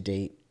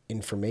up-to-date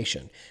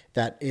information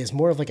that is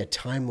more of like a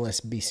timeless,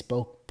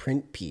 bespoke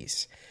print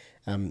piece.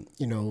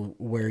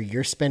 Where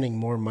you're spending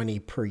more money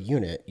per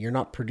unit, you're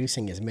not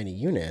producing as many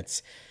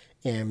units,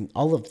 and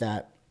all of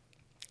that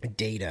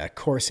data,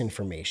 course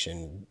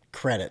information,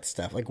 credit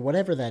stuff, like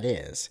whatever that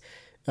is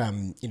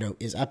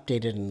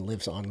updated and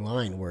lives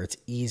online where it's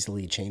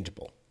easily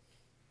changeable.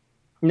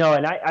 No,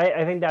 and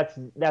I think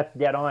that's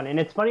dead on. And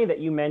it's funny that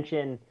you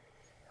mention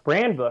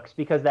brand books,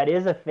 because that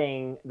is a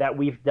thing that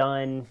we've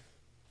done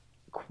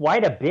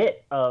quite a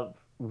bit of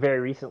very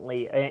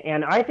recently.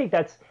 And I think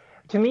that's,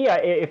 to me,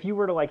 if you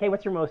were to hey,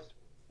 what's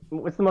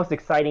the most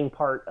exciting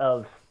part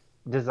of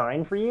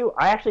design for you?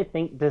 I actually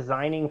think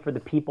designing for the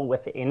people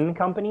within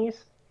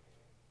companies,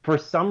 for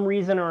some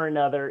reason or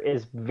another,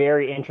 is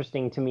very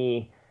interesting to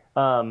me.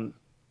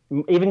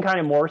 Even kind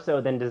of more so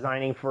than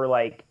designing for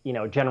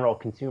general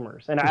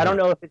consumers. And I don't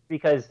know if it's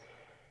because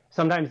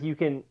sometimes you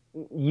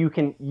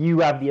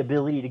have the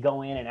ability to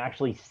go in and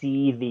actually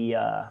see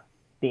the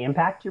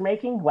impact you're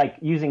making. Like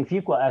using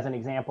Fuqua as an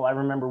example, I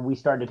remember we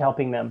started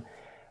helping them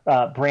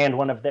brand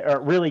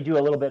really do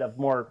a little bit of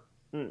more,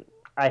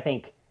 I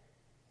think,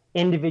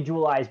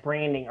 individualized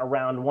branding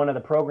around one of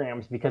the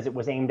programs, because it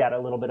was aimed at a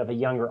little bit of a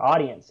younger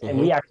audience. And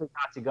we actually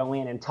got to go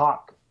in and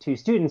talk to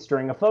students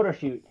during a photo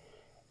shoot.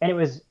 And it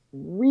was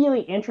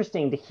really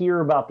interesting to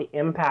hear about the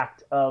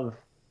impact of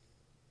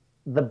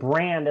the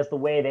brand as the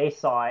way they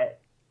saw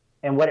it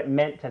and what it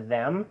meant to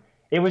them.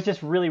 It was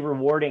just really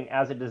rewarding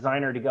as a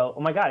designer to go,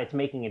 oh my God, it's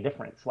making a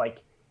difference. Like,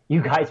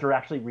 you guys are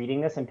actually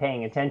reading this and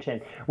paying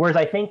attention. Whereas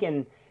I think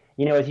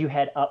as you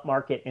head up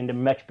market into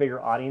much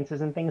bigger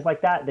audiences and things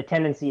like that, the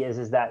tendency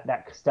is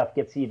that stuff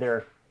gets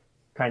either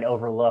kind of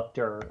overlooked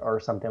or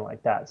something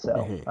like that.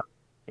 So,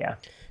 yeah.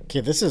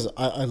 Okay,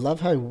 I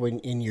love how when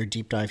in your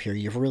deep dive here,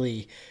 you've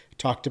really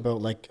talked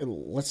about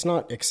let's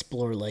not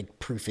explore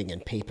proofing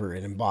and paper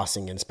and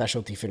embossing and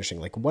specialty finishing.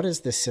 What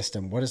is this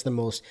system? What is the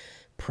most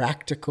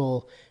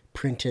practical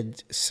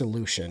printed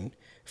solution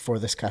for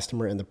this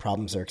customer and the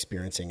problems they're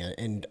experiencing?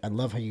 And I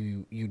love how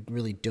you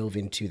really dove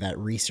into that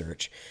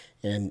research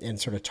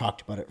and sort of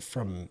talked about it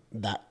from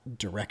that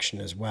direction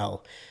as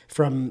well.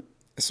 From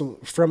So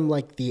from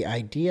like the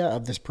idea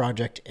of this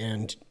project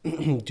and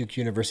Duke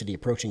University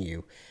approaching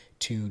you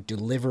to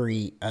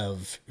delivery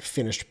of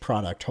finished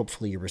product,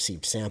 hopefully you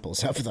received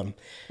samples of them.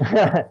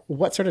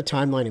 What sort of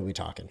timeline are we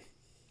talking?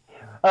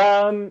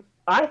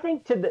 I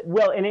think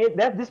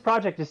this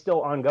project is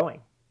still ongoing.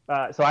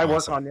 So I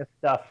work on this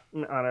stuff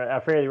on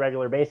a fairly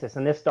regular basis,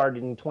 and this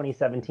started in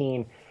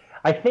 2017.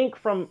 I think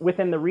from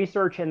within the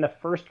research and the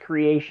first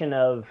creation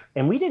of,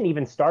 and we didn't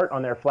even start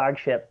on their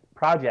flagship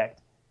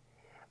project,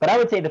 but I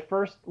would say the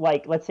first,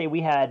 like, let's say we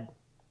had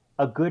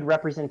a good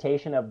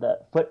representation of the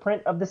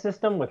footprint of the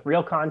system with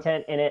real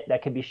content in it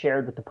that could be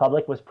shared with the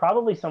public was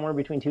probably somewhere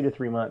between 2 to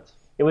 3 months.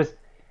 It was,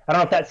 I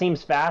don't know if that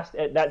seems fast.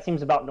 That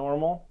seems about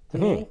normal to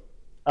me.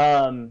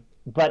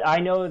 But I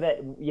know that,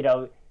 you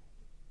know,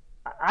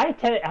 I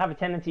have a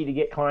tendency to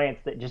get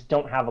clients that just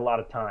don't have a lot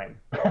of time.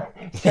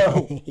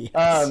 So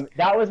yes.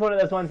 That was one of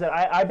those ones that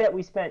I bet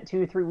we spent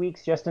 2 or 3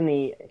 weeks just in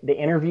the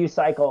interview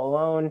cycle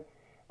alone.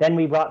 Then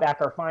we brought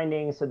back our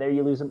findings. So there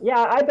you lose them.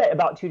 Yeah, I bet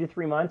about 2 to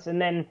 3 months. And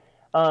then,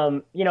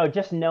 you know,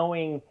 just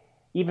knowing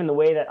even the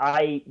way that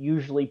I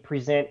usually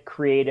present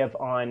creative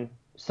on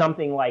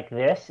something like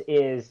this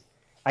is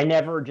I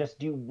never just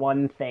do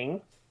one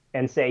thing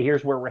and say,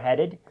 here's where we're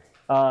headed.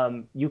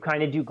 You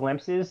kind of do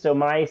glimpses. So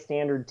my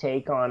standard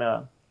take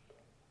on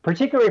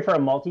particularly for a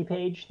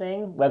multi-page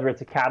thing, whether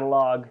it's a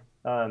catalog,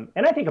 and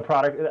I think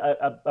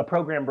a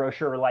program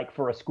brochure like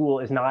for a school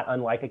is not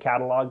unlike a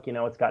catalog. You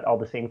know, it's got all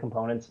the same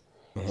components,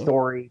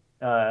 story,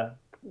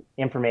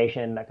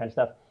 information, that kind of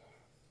stuff.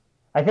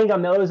 I think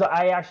on those,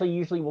 I actually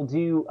usually will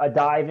do a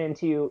dive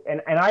into,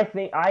 and I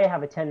think I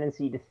have a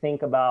tendency to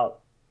think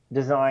about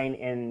design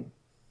in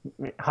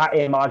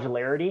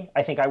modularity.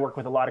 I think I work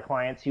with a lot of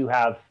clients who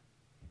have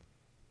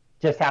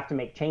to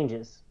make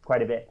changes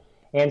quite a bit.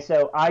 And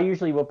so I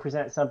usually will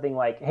present something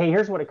like, hey,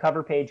 here's what a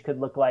cover page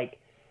could look like.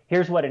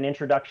 Here's what an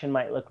introduction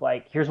might look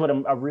like. Here's what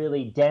a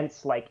really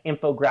dense, like,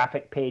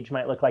 infographic page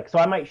might look like. So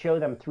I might show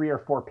them 3 or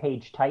 4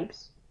 page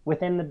types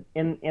within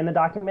the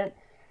document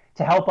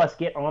to help us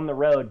get on the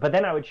road. But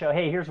then I would show,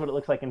 hey, here's what it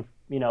looks like in,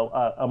 you know,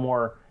 a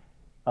more,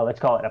 let's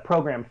call it a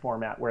program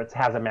format where it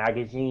has a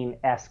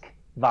magazine-esque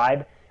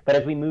vibe. But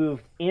as we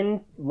moved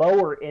in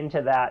lower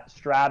into that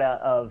strata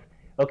of,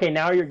 okay,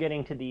 now you're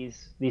getting to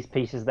these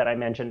pieces that I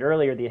mentioned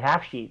earlier, the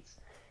half sheets.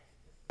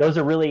 Those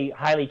are really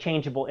highly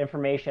changeable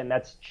information.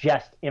 That's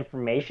just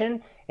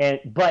information,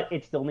 but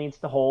it still needs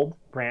to hold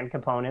brand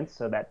components.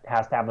 So that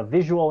has to have a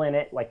visual in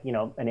it, like, you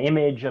know, an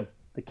image of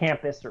the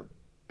campus or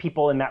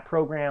people in that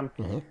program.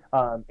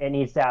 It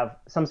needs to have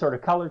some sort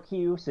of color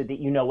cue so that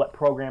you know what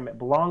program it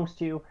belongs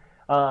to.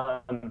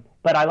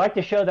 But I like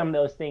to show them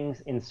those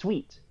things in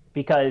suite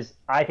because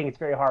I think it's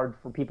very hard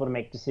for people to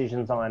make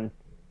decisions on,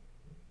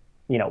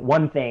 you know,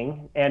 one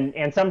thing,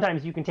 and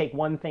sometimes you can take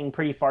one thing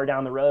pretty far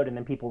down the road and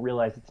then people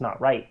realize it's not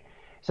right.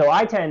 So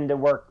I tend to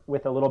work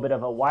with a little bit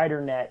of a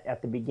wider net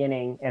at the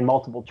beginning and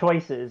multiple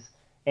choices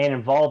and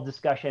involve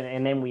discussion,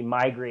 and then we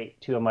migrate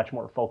to a much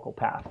more focal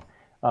path.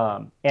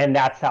 And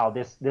that's how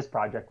this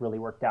project really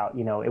worked out.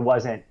 You know, it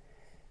wasn't,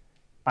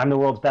 I'm the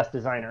world's best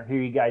designer,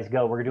 here you guys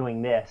go, we're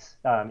doing this.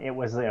 It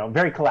was, you know,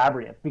 very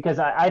collaborative, because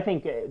I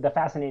think the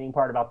fascinating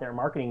part about their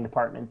marketing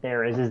department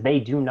there is they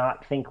do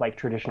not think like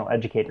traditional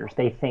educators.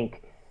 They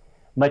think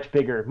much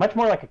bigger, much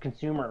more like a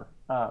consumer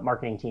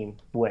marketing team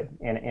would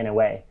in a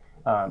way,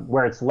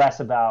 where it's less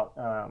about,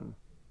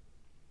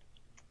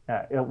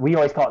 we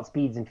always call it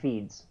speeds and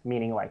feeds,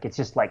 meaning like it's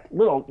just like a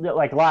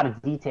lot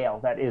of detail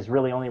that is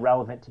really only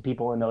relevant to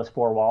people in those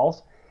 4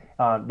 walls.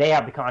 They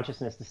have the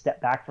consciousness to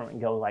step back from it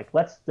and go like,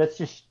 let's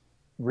just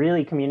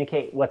really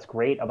communicate what's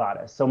great about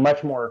us. So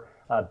much more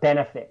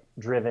benefit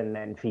driven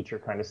than feature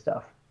kind of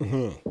stuff.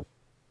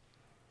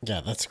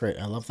 Yeah, that's great.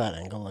 I love that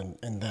angle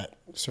and that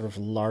sort of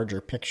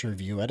larger picture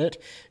view at it.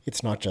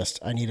 It's not just,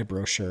 I need a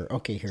brochure.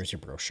 Okay, here's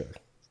your brochure.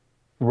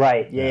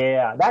 Right.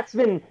 Yeah. That's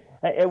been,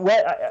 I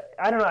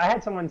don't know. I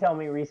had someone tell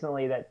me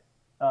recently that,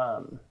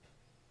 not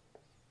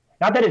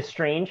that it's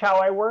strange how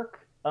I work,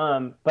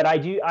 but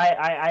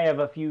I have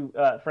a few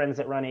friends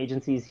that run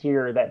agencies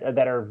here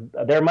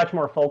they're much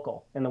more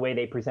focal in the way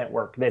they present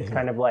work. That's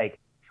kind of like,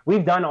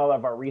 we've done all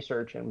of our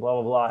research and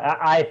blah, blah, blah.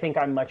 I think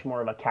I'm much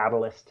more of a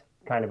catalyst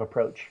kind of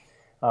approach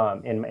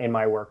in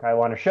my work. I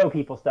want to show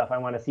people stuff. I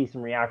want to see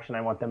some reaction.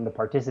 I want them to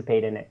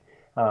participate in it.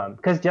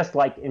 Because just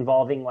like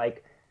involving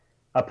like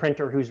a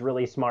printer who's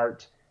really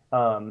smart,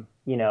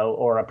 you know,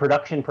 or a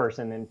production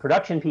person, and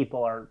production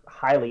people are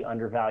highly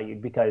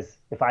undervalued, because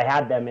if I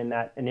had them in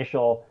that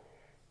initial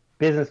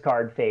business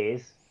card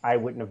phase, I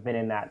wouldn't have been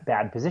in that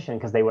bad position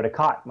because they would have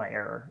caught my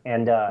error.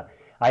 And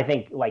I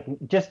think like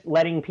just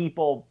letting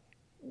people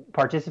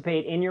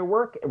participate in your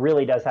work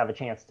really does have a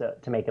chance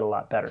to make it a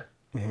lot better.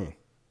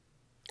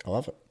 I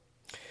love it.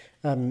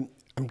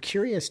 I'm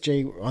curious,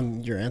 Jay,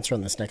 on your answer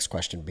on this next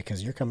question,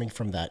 because you're coming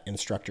from that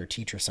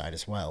instructor-teacher side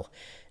as well.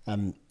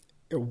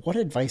 What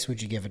advice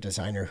would you give a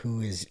designer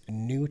who is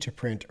new to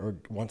print or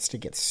wants to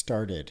get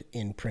started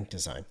in print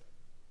design?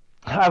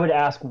 I would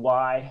ask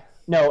why.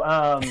 No,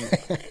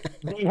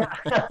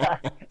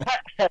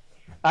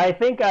 I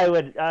think I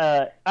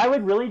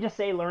would really just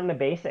say learn the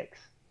basics.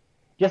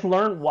 Just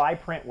learn why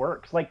print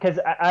works. Like, because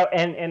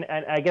and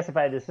I guess if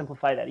I had to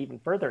simplify that even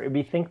further, it'd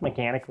be think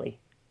mechanically.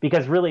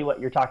 Because really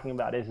what you're talking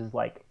about is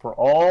like for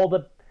all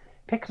the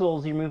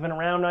pixels you're moving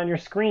around on your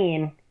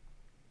screen,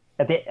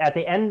 at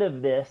the end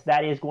of this,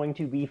 that is going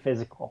to be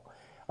physical.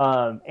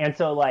 And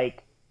so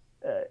like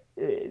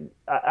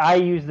I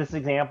use this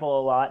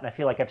example a lot, and I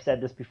feel like I've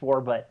said this before,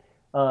 but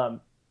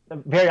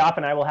very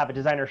often I will have a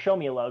designer show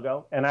me a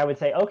logo, and I would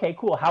say, okay,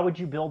 cool. How would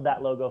you build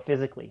that logo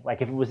physically?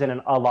 Like if it was in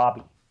a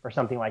lobby or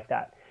something like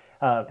that.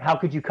 How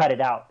could you cut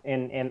it out?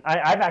 And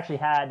I've actually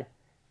had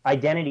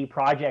identity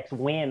projects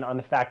win on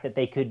the fact that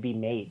they could be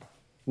made,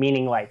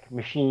 meaning like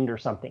machined or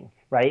something,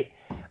 right?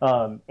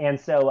 And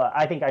so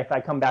I think if I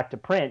come back to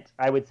print,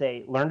 I would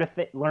say learn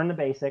the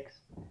basics,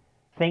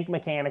 think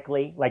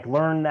mechanically, like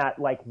learn that,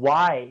 like,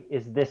 why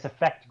is this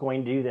effect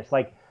going to do this?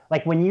 Like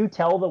when you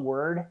tell the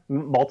word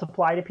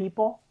multiply to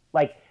people,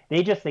 like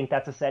they just think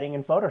that's a setting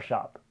in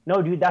Photoshop.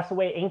 No, dude, that's the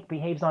way ink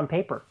behaves on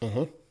paper.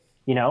 Mm-hmm.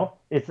 You know,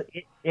 it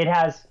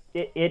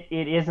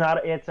is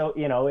not, it's,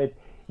 you know,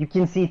 you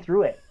can see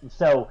through it.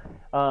 So,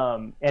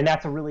 and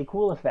that's a really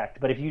cool effect.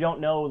 But if you don't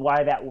know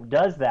why that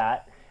does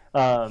that,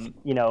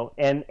 you know,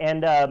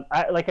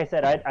 like I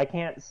said, I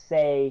can't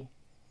say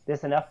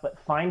this enough, but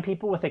find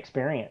people with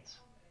experience.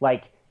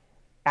 Like,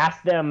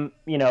 ask them,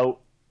 you know,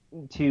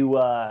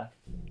 to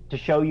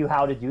show you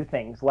how to do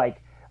things.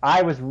 Like,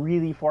 I was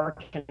really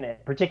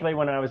fortunate, particularly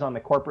when I was on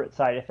the corporate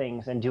side of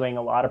things and doing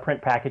a lot of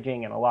print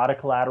packaging and a lot of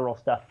collateral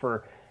stuff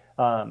for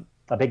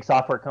a big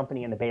software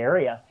company in the Bay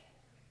Area.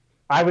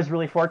 I was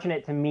really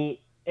fortunate to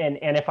meet, and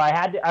if I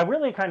had to, I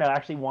really kind of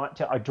actually want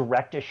to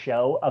direct a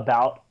show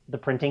about the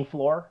printing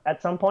floor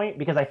at some point,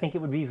 because I think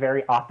it would be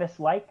very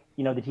Office-like,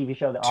 you know, the TV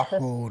show The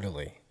Office.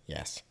 Totally,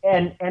 yes.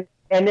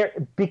 And there,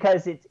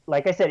 because it's,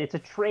 like I said, it's a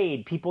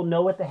trade. People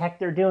know what the heck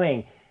they're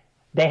doing.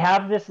 They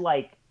have this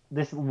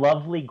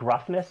lovely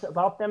gruffness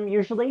about them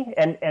usually.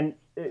 And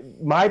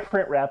my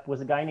print rep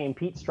was a guy named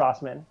Pete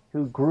Strassman,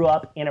 who grew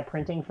up in a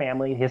printing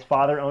family. His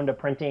father owned a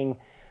printing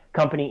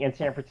company in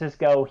San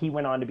Francisco. He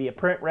went on to be a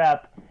print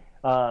rep.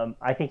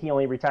 I think he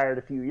only retired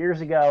a few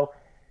years ago.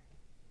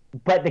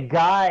 But the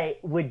guy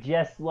would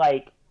just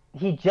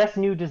he just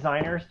knew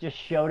designers, just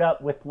showed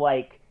up with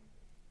like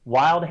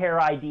wild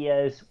hair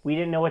ideas. We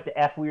didn't know what the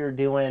F we were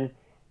doing.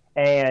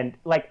 And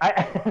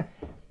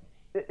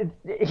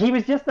he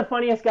was just the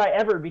funniest guy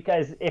ever,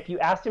 because if you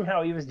asked him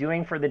how he was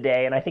doing for the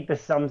day, and I think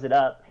this sums it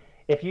up,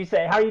 if you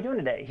say, how are you doing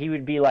today? He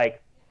would be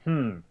like,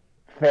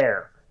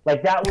 fair.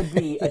 Like that would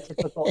be a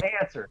typical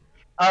answer.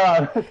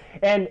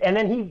 And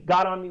then he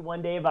got on me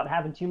one day about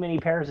having too many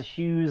pairs of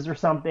shoes or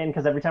something,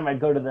 because every time I'd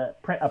go to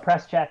a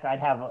press check, I'd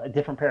have a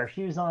different pair of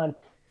shoes on,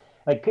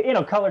 like, you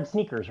know, colored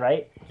sneakers,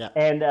 right? Yeah.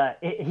 And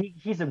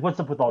he said, what's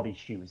up with all these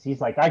shoes? He's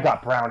like, I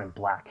got brown and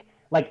black.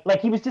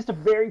 Like he was just a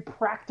very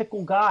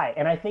practical guy.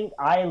 And I think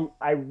I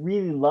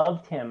really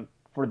loved him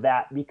for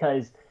that,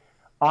 because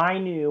I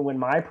knew when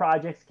my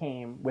projects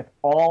came with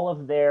all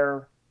of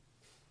their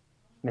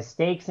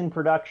mistakes in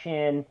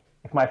production,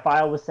 if my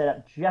file was set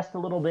up just a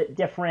little bit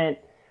different,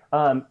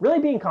 really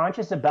being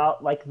conscious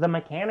about like the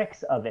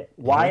mechanics of it.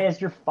 Why is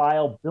your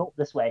file built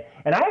this way?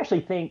 And I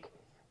actually think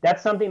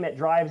that's something that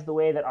drives the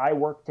way that I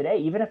work today.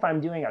 Even if I'm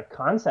doing a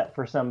concept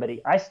for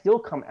somebody, I still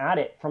come at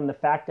it from the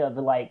fact of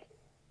like,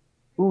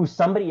 ooh,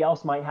 somebody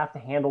else might have to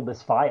handle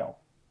this file.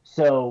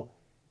 So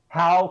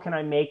how can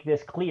I make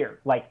this clear?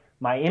 Like,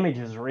 my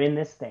images are in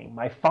this thing.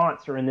 My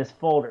fonts are in this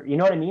folder. You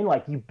know what I mean?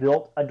 Like, you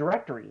built a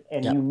directory,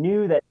 and you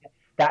knew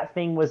that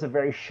thing was a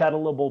very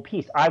shuttleable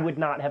piece. I would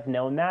not have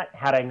known that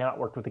had I not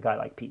worked with a guy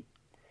like Pete,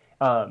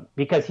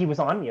 because he was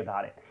on me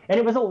about it. And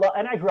it was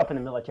and I grew up in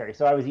the military,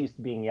 so I was used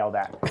to being yelled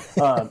at,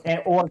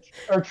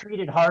 or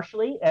treated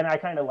harshly, and I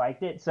kind of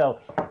liked it. So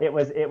it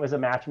was a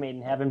match made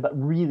in heaven. But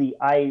really,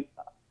 I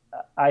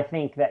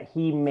think that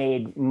he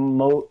made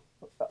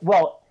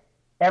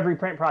every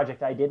print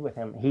project I did with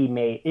him,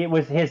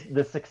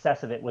 the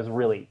success of it was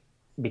really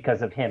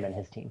because of him and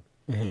his team.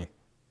 Mm-hmm.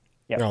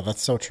 Yeah. No,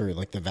 that's so true.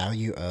 Like the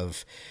value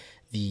of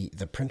the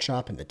print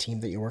shop and the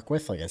team that you work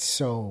with, like it's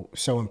so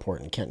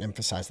important. Can't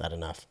emphasize that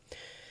enough.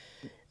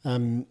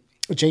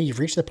 Jay, you've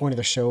reached the point of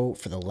the show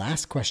for the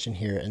last question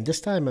here, and this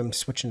time I'm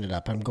switching it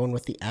up. I'm going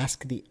with the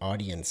Ask the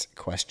Audience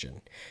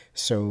question.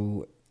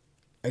 So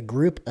a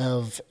group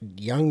of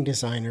young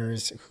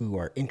designers who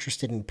are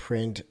interested in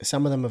print,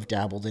 some of them have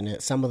dabbled in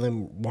it, some of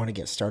them want to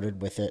get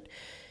started with it.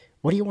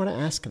 What do you want to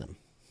ask them?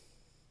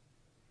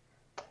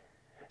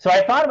 So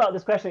I thought about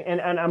this question,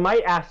 and I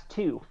might ask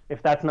two,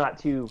 if that's not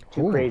too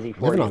crazy for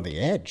you. Living on the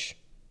edge.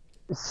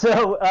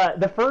 So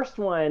the first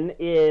one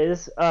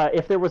is,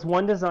 if there was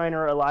one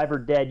designer, alive or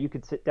dead, you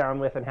could sit down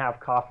with and have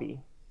coffee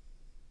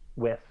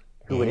with,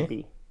 who would it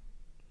be?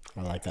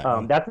 I like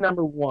that. That's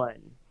number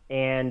one.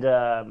 And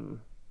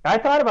I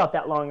thought about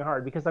that long and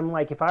hard, because I'm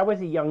like, if I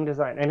was a young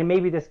designer, and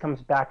maybe this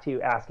comes back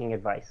to asking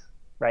advice,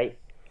 right?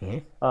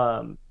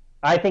 Mm-hmm.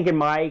 I think in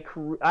my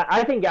career,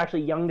 I think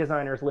actually young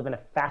designers live in a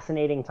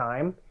fascinating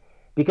time,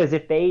 because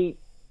if they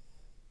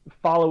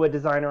follow a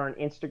designer on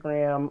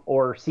Instagram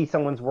or see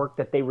someone's work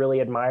that they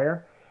really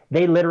admire,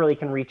 they literally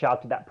can reach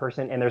out to that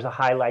person, and there's a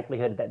high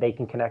likelihood that they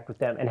can connect with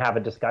them and have a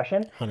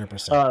discussion.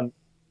 100%.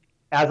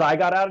 As I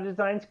got out of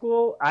design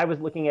school, I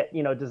was looking at,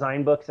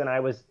 design books, and I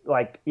was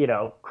like,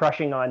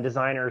 crushing on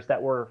designers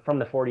that were from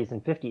the 40s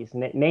and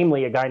 50s,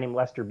 namely a guy named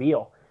Lester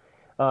Beale,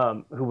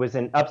 who was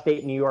in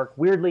upstate New York.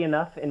 Weirdly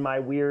enough, in my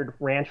weird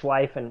ranch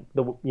life, and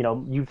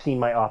you've seen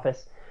my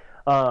office,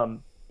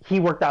 he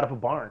worked out of a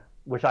barn,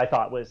 which I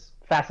thought was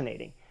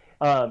fascinating.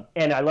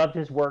 And I loved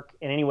his work.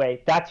 And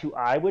anyway, that's who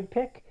I would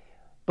pick.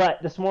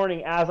 But this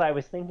morning, as I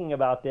was thinking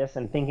about this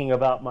and thinking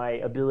about my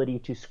ability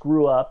to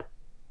screw up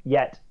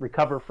yet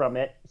recover from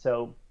it,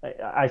 so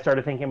I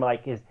started thinking,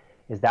 like, is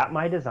that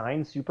my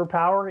design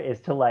superpower, is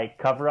to like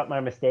cover up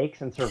my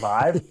mistakes and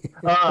survive?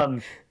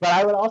 But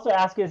I would also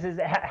ask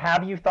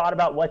have you thought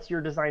about what's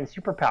your design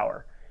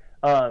superpower?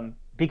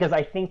 Because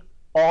I think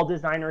all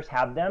designers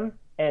have them,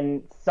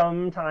 and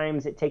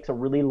sometimes it takes a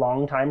really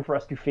long time for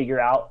us to figure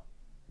out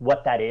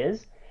what that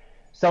is.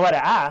 So what I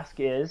ask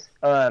is,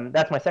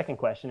 that's my second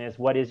question, is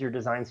what is your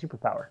design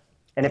superpower?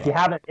 And if they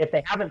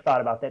haven't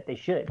thought about that, they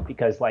should,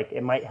 because like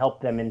it might help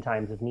them in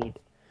times of need.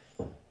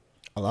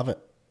 I love it.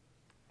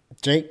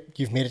 Jake,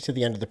 you've made it to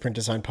the end of the Print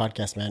Design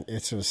Podcast, man.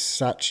 It was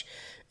such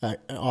an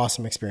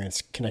awesome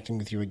experience connecting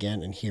with you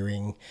again and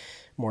hearing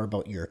more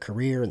about your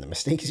career and the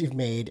mistakes you've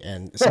made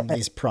and some of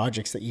these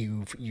projects that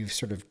you've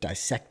sort of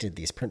dissected,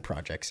 these print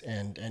projects,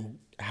 and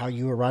how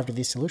you arrived at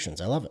these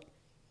solutions. I love it.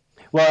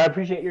 Well, I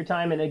appreciate your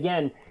time. And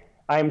again,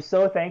 I'm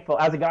so thankful.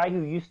 As a guy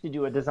who used to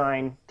do a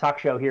design talk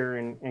show here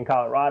in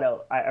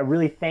Colorado, I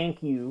really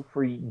thank you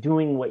for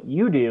doing what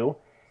you do,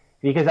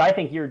 because I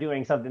think you're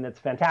doing something that's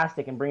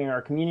fantastic and bringing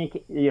our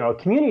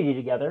community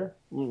together,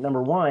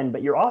 number one,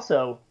 but you're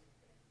also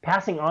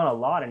passing on a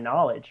lot of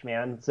knowledge,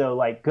 man. So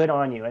like, good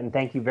on you. And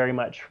thank you very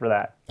much for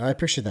that. I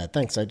appreciate that.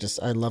 Thanks.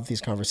 I love these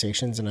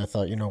conversations, and I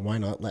thought, why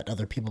not let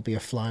other people be a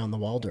fly on the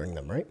wall during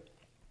them, right?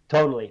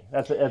 Totally.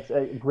 That's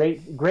a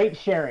great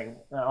sharing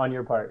on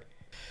your part.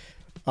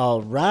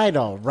 All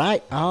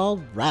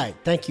right.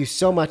 Thank you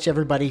so much,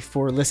 everybody,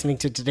 for listening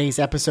to today's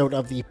episode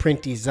of the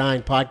Print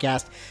Design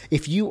Podcast.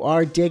 If you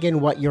are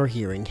digging what you're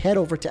hearing, head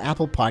over to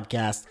Apple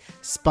Podcasts,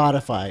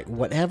 Spotify,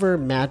 whatever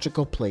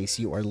magical place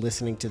you are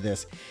listening to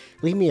this.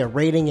 Leave me a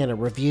rating and a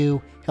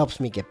review. Helps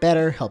me get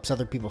better, helps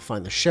other people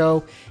find the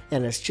show,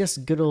 and it's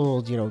just good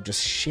old,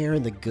 just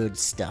sharing the good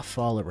stuff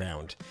all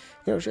around.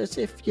 Just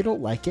if you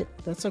don't like it,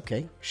 that's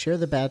okay. Share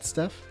the bad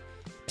stuff.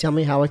 Tell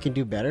me how I can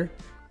do better.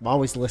 I'm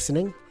always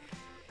listening.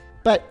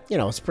 But,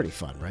 it's pretty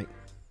fun, right?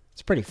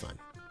 It's pretty fun.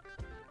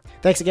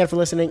 Thanks again for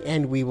listening,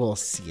 and we will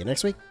see you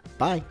next week.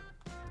 Bye.